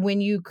too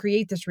when you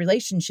create this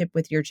relationship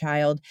with your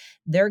child,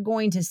 they're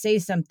going to say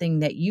something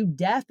that you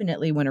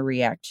definitely wanna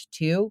react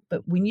to,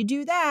 but when you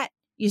do that,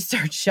 you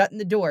start shutting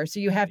the door, so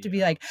you have to be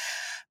Yeah. like,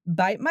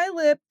 "Bite my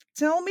lip,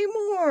 tell me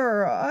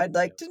more, I'd Yeah.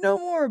 like to know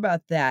more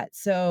about that."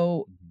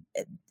 So,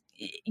 Mhm.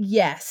 eh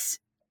yes.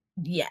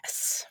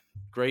 Yes.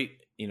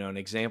 Great, an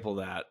example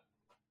of that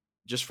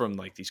just from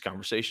like these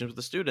conversations with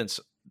the students.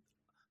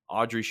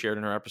 Audrey shared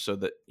in her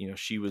episode that,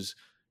 she was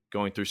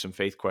going through some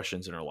faith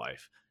questions in her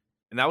life.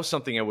 And that was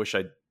something I wish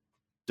I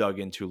dug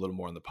into a little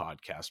more in the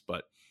podcast,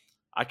 but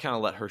I kind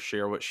of let her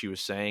share what she was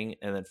saying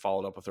and then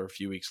followed up with her a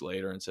few weeks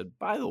later and said,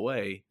 by the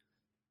way,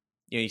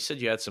 you said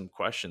you had some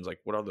questions. Like,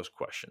 what are those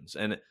questions?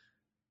 And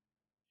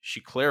she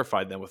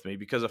clarified them with me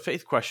because a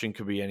faith question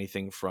could be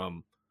anything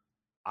from,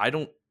 I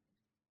don't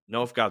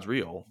know if God's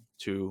real,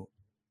 to,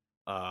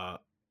 uh,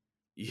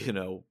 you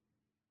know,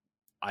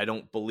 I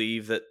don't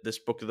believe that this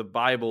book of the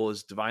Bible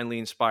is divinely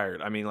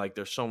inspired. I mean, like,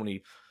 there's so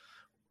many.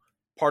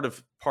 Part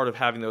of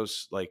having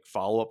those like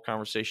follow up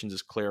conversations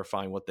is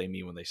clarifying what they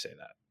mean when they say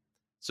that.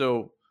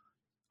 So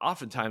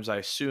oftentimes I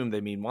assume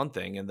they mean one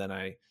thing, and then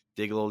I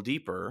dig a little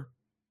deeper,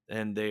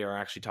 and they are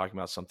actually talking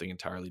about something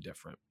entirely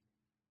different.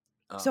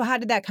 So Um, how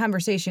did that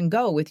conversation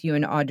go with you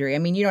and Audrey? I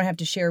mean, you don't have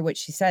to share what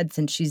she said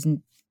since she's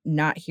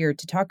not here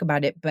to talk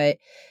about it, but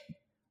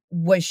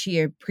was she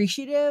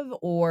appreciative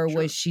or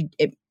was sure,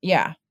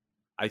 yeah.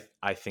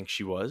 I think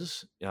she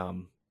was.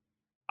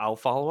 I'll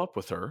follow up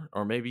with her,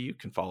 or maybe you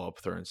can follow up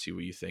with her and see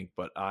what you think.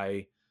 But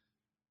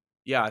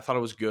yeah, I thought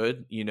it was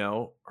good.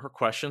 Her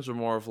questions were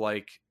more of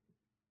like,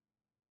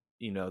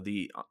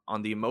 the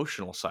on the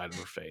emotional side of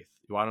her faith.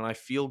 Why don't I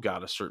feel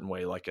God a certain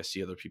way like I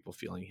see other people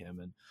feeling him?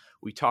 And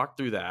we talked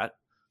through that,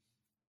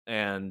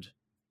 and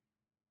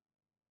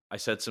I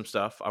said some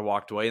stuff. I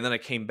walked away, and then I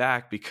came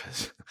back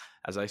because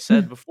as I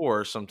said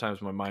before,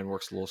 sometimes my mind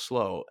works a little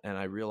slow, and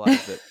I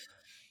realized that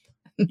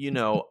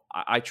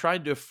I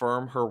tried to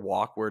affirm her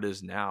walk where it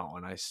is now.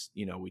 And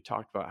we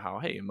talked about how,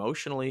 hey,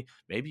 emotionally,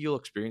 maybe you'll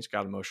experience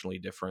God emotionally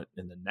different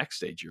in the next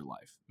stage of your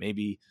life.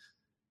 Maybe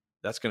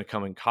that's going to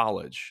come in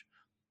college.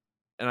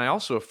 And I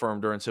also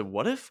affirmed her and said,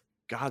 what if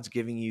God's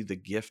giving you the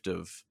gift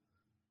of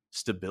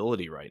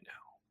stability right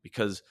now?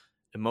 Because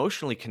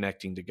emotionally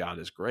connecting to God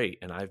is great.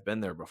 And I've been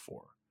there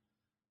before.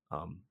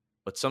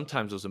 But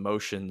sometimes those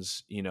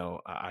emotions,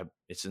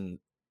 it's in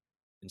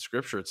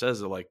scripture, it says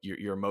that like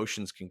your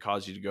emotions can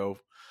cause you to go,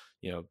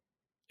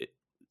 it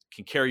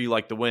can carry you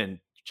like the wind,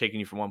 taking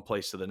you from one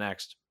place to the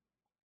next.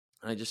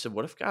 And I just said,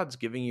 what if God's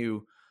giving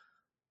you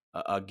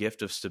a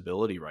gift of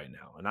stability right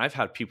now? And I've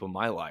had people in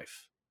my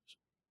life,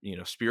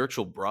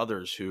 spiritual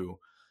brothers who,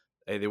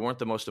 hey, they weren't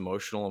the most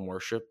emotional in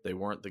worship. They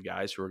weren't the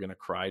guys who were going to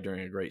cry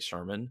during a great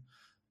sermon,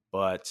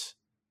 but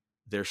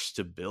their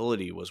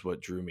stability was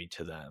what drew me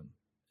to them.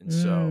 And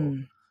so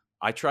Mm.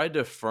 I tried to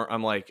affirm,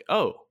 I'm like,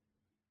 oh,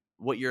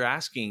 what you're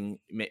asking,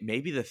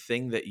 maybe the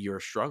thing that you're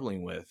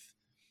struggling with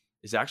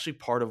is actually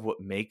part of what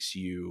makes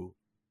you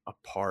a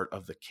part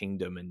of the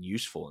kingdom and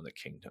useful in the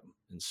kingdom.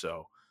 And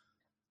so,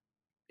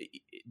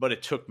 but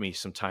it took me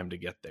some time to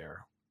get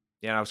there.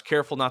 And I was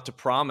careful not to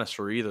promise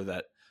her either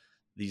that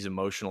these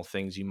emotional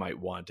things you might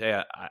want.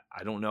 Hey,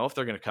 I don't know if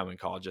they're going to come in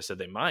college. I said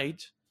they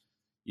might.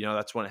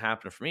 That's when it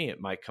happened for me. It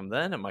might come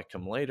then, it might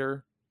come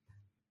later.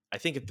 I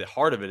think at the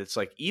heart of it, it's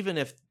like, even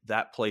if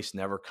that place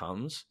never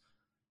comes,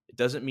 it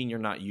doesn't mean you're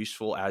not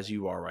useful as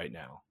you are right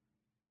now.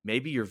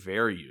 Maybe you're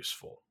very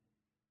useful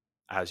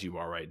as you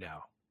are right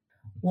now.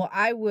 Well,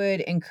 I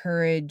would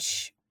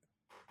encourage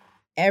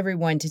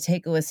everyone to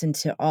take a listen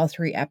to all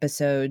 3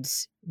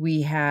 episodes.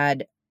 We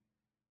had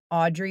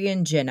Audrey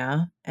and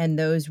Jenna, and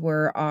those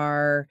were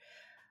our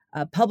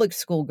public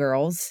school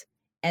girls.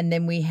 And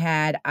then we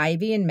had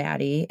Ivy and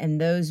Maddie,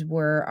 and those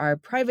were our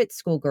private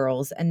school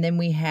girls. And then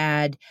we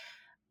had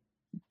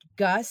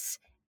Gus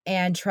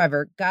and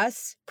Trevor.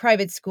 Gus,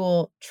 private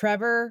school,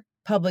 Trevor,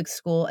 public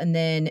school, and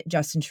then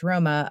Justin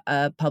Sharoma,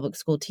 a public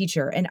school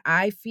teacher. And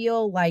I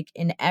feel like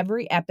in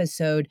every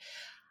episode,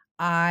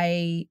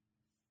 I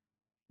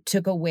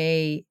took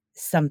away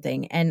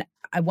something. And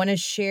I want to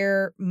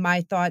share my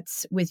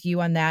thoughts with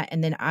you on that.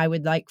 And then I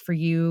would like for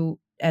you,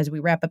 as we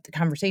wrap up the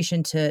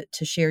conversation, to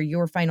share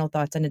your final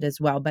thoughts on it as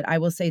well. But I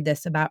will say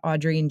this about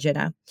Audrey and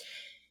Jenna.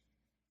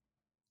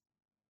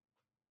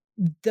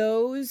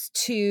 Those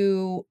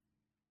two,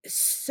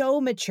 so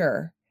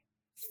mature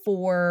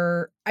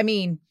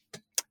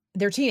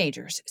they're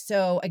teenagers.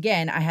 So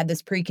again, I had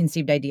this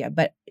preconceived idea,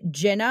 but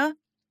Jenna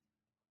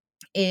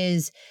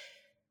is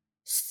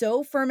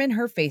so firm in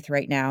her faith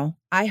right now.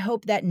 I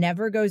hope that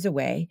never goes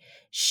away.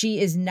 She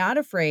is not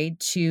afraid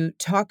to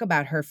talk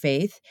about her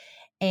faith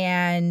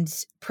and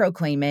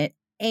proclaim it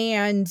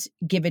and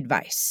give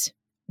advice.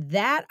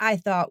 That I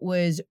thought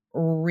was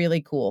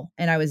really cool,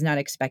 and I was not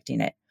expecting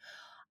it.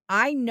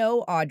 I know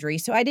Audrey,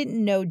 so I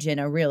didn't know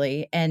Jenna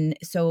really. And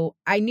so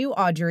I knew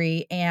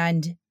Audrey,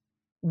 and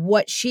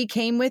what she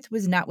came with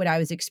was not what I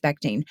was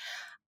expecting.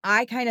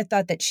 I kind of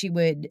thought that she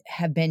would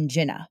have been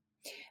Jenna,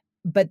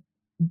 but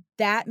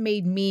that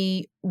made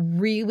me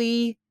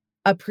really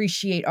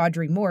appreciate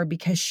Audrey more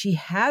because she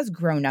has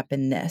grown up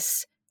in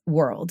this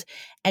world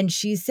and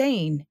she's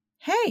saying,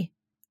 hey,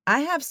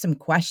 I have some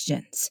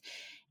questions.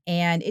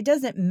 And it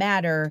doesn't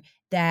matter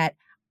that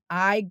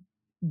I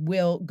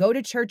will go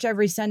to church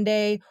every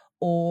Sunday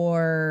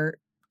or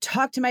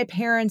talk to my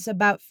parents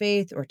about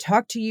faith or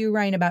talk to you,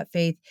 Ryan, about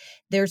faith.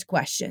 There's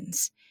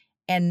questions.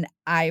 And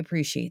I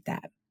appreciate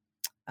that.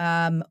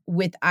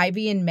 With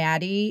Ivy and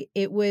Maddie,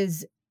 it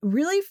was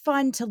really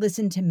fun to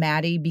listen to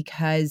Maddie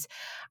because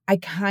I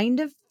kind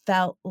of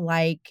felt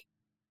like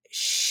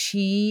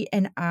she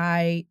and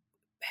I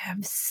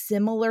have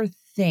similar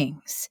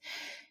things.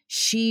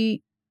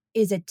 She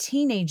is a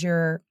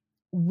teenager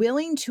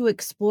willing to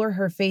explore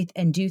her faith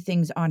and do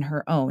things on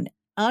her own.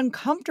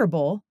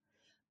 Uncomfortable,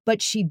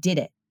 but she did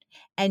it.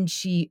 And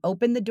she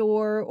opened the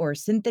door or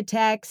sent the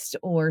text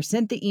or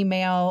sent the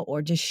email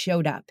or just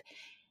showed up.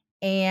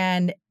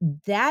 And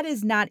that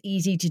is not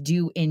easy to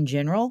do in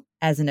general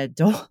as an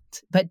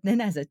adult, but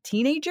then as a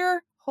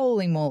teenager,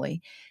 holy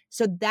moly.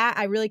 So that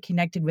I really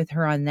connected with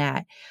her on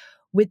that.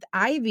 With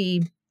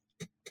Ivy,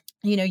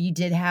 you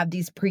did have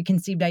these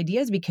preconceived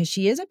ideas because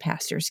she is a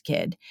pastor's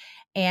kid.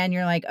 And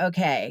you're like,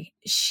 okay,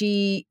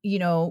 she,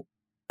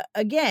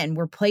 again,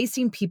 we're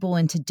placing people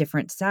into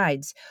different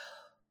sides.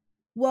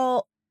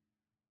 Well,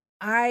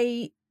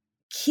 I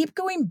keep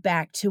going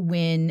back to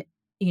when,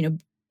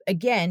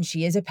 again,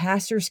 she is a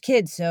pastor's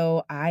kid.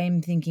 So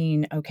I'm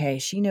thinking, okay,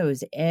 she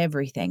knows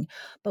everything.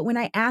 But when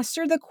I asked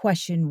her the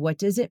question, what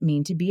does it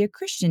mean to be a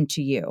Christian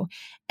to you?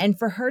 And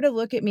for her to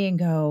look at me and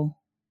go,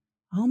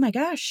 oh my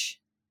gosh,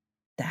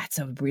 that's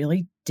a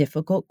really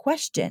difficult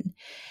question.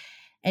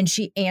 And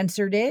she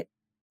answered it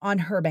on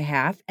her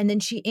behalf. And then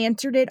she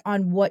answered it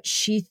on what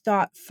she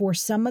thought for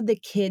some of the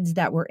kids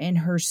that were in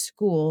her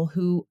school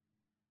who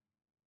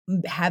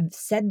have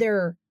said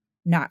they're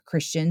not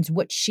Christians,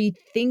 what she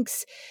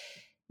thinks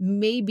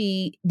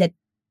maybe that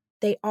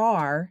they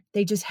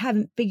just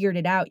haven't figured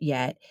it out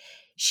yet.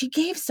 She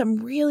gave some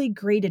really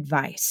great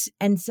advice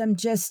and some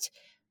just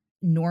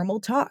normal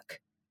talk.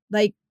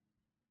 Like,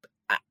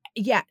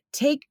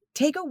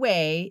 take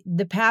away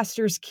the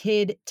pastor's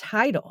kid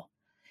title.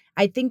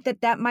 I think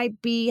that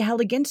might be held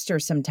against her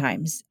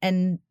sometimes.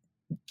 And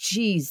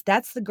geez,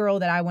 that's the girl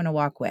that I want to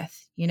walk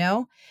with,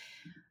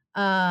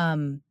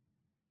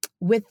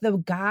 with the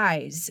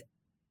guys,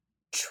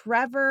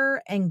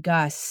 Trevor and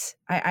Gus.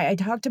 I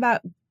talked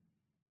about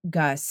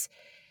Gus.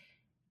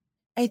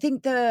 I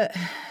think the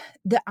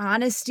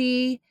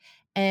honesty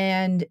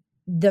and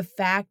the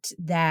fact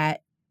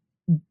that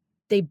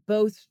they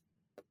both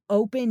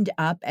opened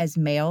up as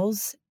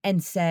males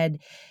and said,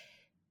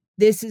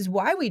 this is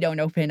why we don't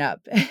open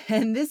up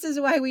and this is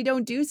why we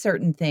don't do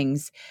certain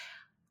things.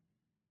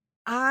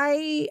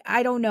 I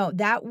don't know.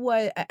 That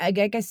was,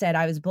 like I said,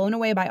 I was blown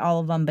away by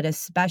all of them, but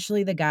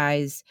especially the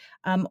guys.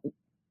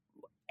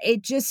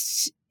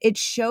 It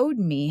showed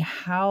me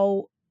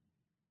how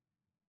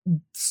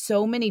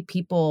so many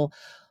people,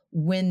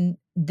 when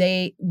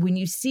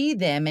you see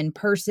them in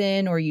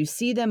person or you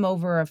see them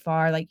over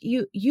afar, like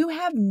you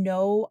have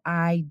no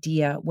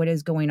idea what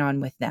is going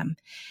on with them.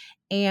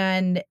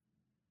 And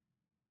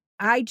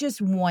I just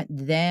want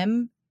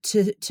them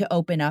to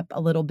open up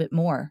a little bit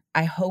more.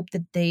 I hope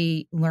that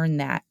they learn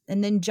that.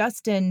 And then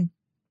Justin,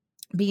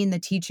 being the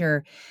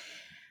teacher,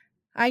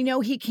 I know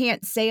he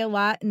can't say a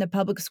lot in the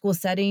public school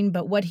setting,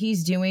 but what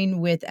he's doing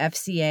with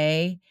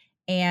FCA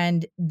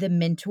and the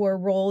mentor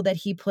role that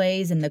he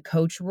plays and the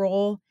coach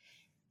role,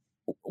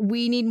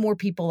 we need more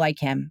people like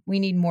him. We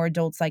need more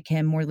adults like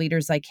him, more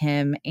leaders like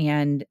him.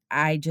 And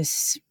I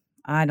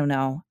don't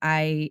know.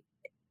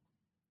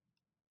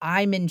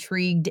 I'm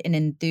intrigued and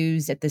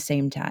enthused at the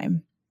same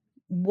time.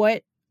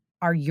 What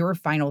are your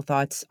final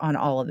thoughts on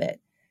all of it?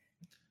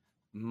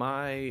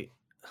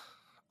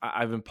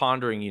 I've been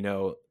pondering,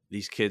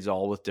 these kids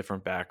all with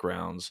different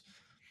backgrounds,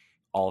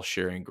 all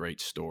sharing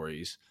great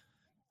stories.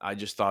 I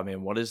just thought,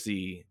 man, what is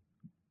the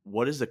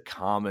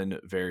common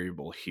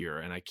variable here?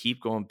 And I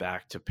keep going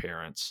back to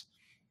parents.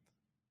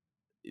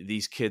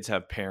 These kids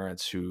have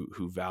parents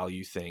who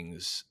value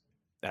things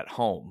at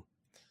home,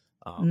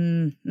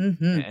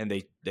 Mm-hmm.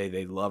 and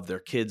they love their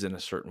kids in a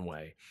certain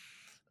way.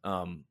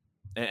 And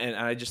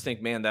I just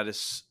think, man, that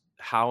is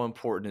how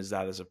important is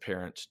that as a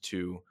parent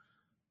to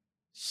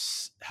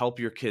help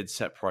your kids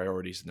set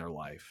priorities in their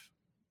life.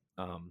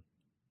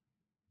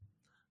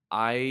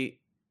 I,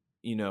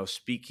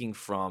 speaking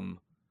from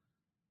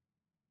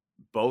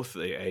both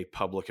a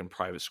public and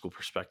private school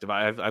perspective,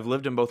 I've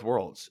lived in both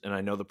worlds, and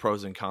I know the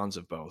pros and cons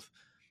of both.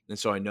 And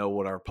so I know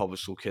what our public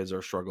school kids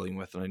are struggling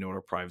with, and I know what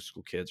our private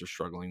school kids are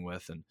struggling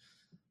with. And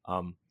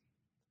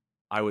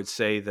I would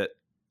say that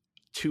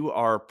to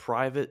our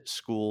private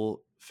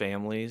school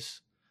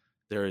families,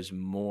 there is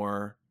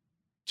more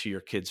to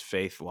your kids'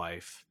 faith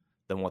life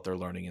than what they're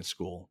learning in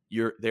school.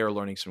 They are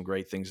learning some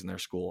great things in their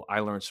school. I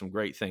learned some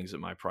great things at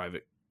my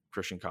private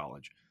Christian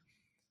college.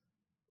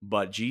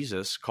 But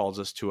Jesus calls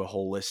us to a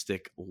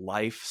holistic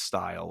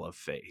lifestyle of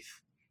faith,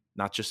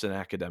 not just an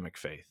academic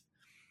faith.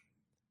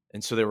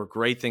 And so there were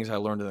great things I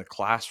learned in the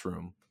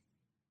classroom,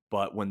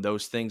 but when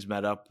those things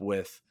met up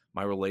with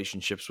my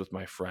relationships with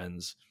my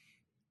friends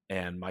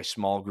and my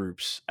small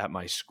groups at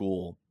my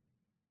school,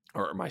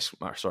 or my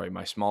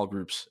small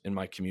groups in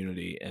my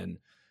community and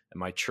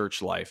my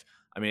church life,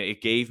 I mean,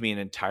 it gave me an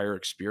entire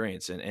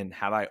experience. And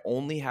had I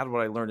only had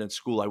what I learned in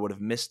school, I would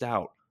have missed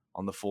out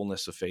on the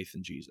fullness of faith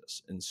in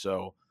Jesus. And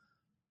so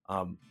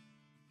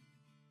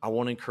I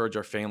want to encourage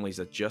our families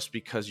that just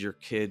because your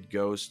kid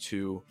goes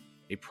to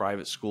a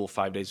private school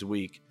 5 days a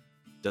week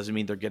doesn't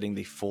mean they're getting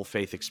the full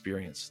faith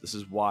experience. This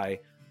is why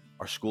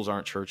our schools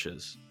aren't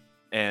churches.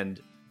 And,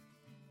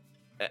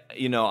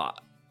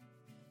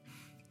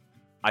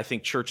 I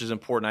think church is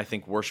important. I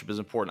think worship is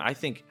important. I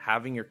think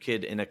having your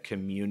kid in a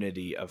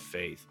community of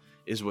faith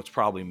is what's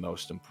probably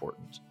most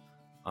important.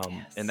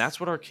 Yes. And that's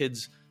what our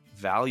kids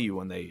value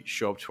when they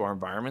show up to our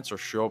environments or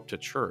show up to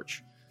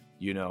church.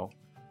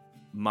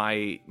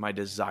 My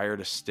desire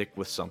to stick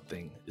with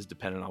something is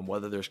dependent on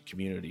whether there's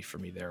community for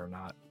me there or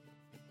not.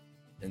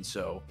 And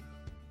so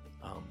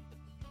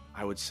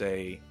I would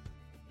say,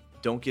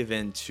 don't give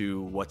in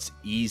to what's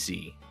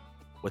easy.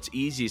 What's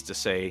easy is to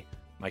say,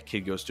 my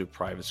kid goes to a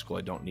private school,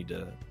 I don't need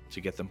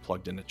to get them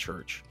plugged into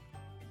church.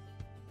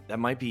 That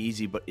might be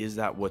easy, but is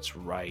that what's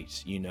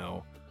right?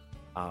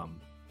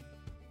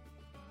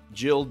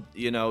 Jill,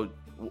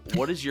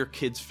 what is your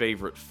kid's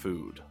favorite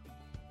food?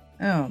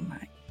 Oh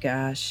my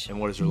gosh. And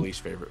what is her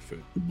least favorite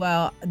food?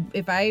 Well,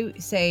 if I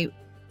say,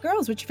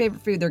 girls, what's your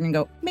favorite food? They're going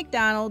to go,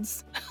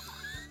 McDonald's.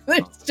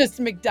 It's just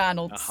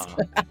McDonald's.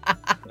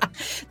 Uh-huh.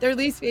 Their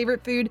least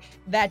favorite food,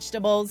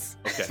 vegetables.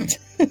 Okay.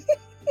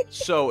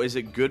 So is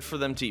it good for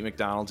them to eat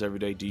McDonald's every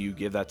day? Do you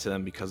give that to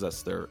them because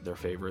that's their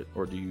favorite,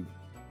 or do you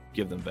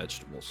give them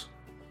vegetables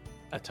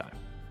at time?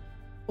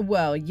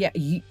 Well, yeah,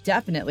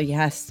 definitely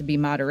has to be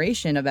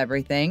moderation of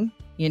everything,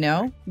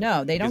 No,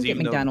 they don't get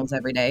McDonald's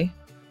every day.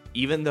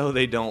 Even though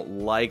they don't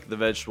like the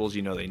vegetables,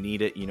 they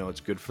need it.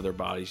 It's good for their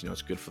bodies.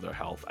 It's good for their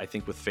health. I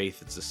think with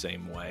faith, it's the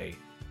same way.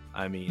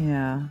 I mean,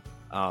 yeah.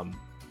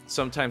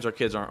 Sometimes our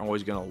kids aren't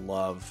always going to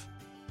love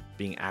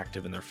being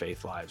active in their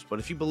faith lives. But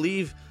if you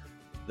believe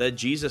that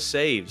Jesus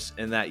saves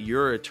and that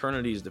your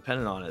eternity is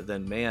dependent on it,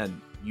 then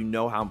man,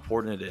 how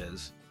important it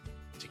is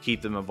to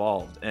keep them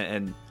involved.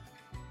 And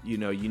you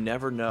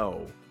never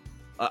know.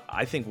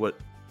 I think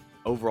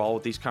overall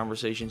with these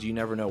conversations, you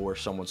never know where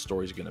someone's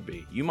story is going to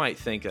be. You might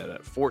think that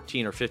at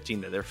 14 or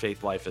 15 that their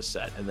faith life is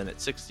set, and then at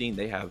 16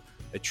 they have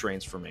a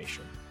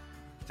transformation.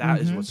 That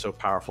is what's so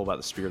powerful about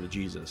the Spirit of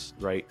Jesus,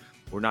 right?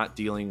 We're not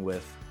dealing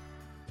with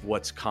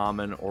what's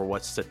common or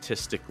what's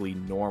statistically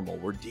normal.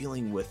 We're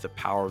dealing with the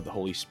power of the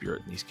Holy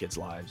Spirit in these kids'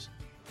 lives.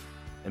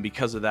 And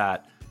because of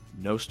that,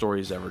 no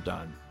story is ever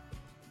done.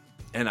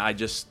 And I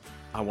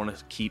want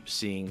to keep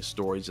seeing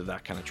stories of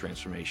that kind of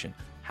transformation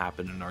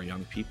happen in our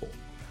young people.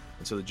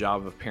 And so the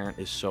job of a parent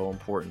is so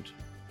important.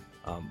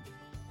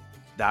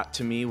 That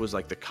to me was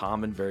like the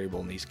common variable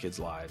in these kids'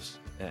 lives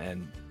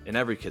and in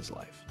every kid's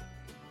life.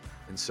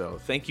 And so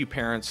thank you,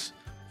 parents,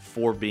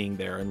 for being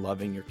there and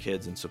loving your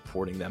kids and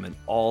supporting them in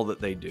all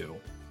that they do.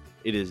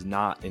 It is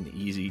not an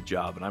easy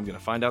job, and I'm going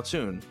to find out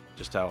soon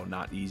just how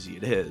not easy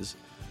it is.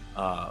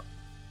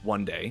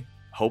 One day,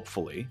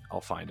 hopefully, I'll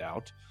find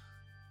out.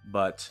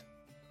 But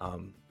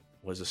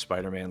was a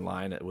Spider-Man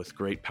line, with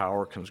great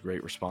power comes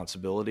great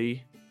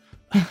responsibility.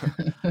 I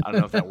don't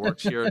know if that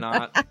works here or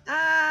not,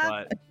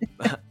 but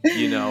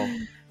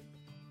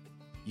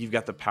you've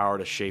got the power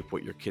to shape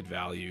what your kid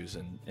values,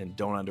 and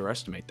don't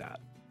underestimate that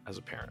as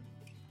a parent.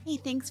 Hey,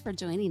 thanks for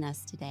joining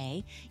us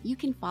today. You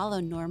can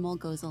follow Normal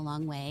Goes a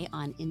Long Way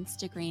on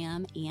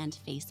Instagram and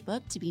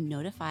Facebook to be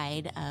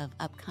notified of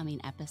upcoming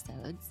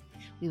episodes.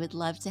 We would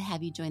love to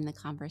have you join the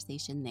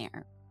conversation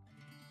there.